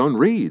Lightstone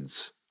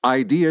Reads,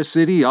 Idea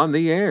City on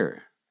the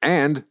Air,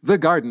 and The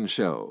Garden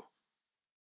Show.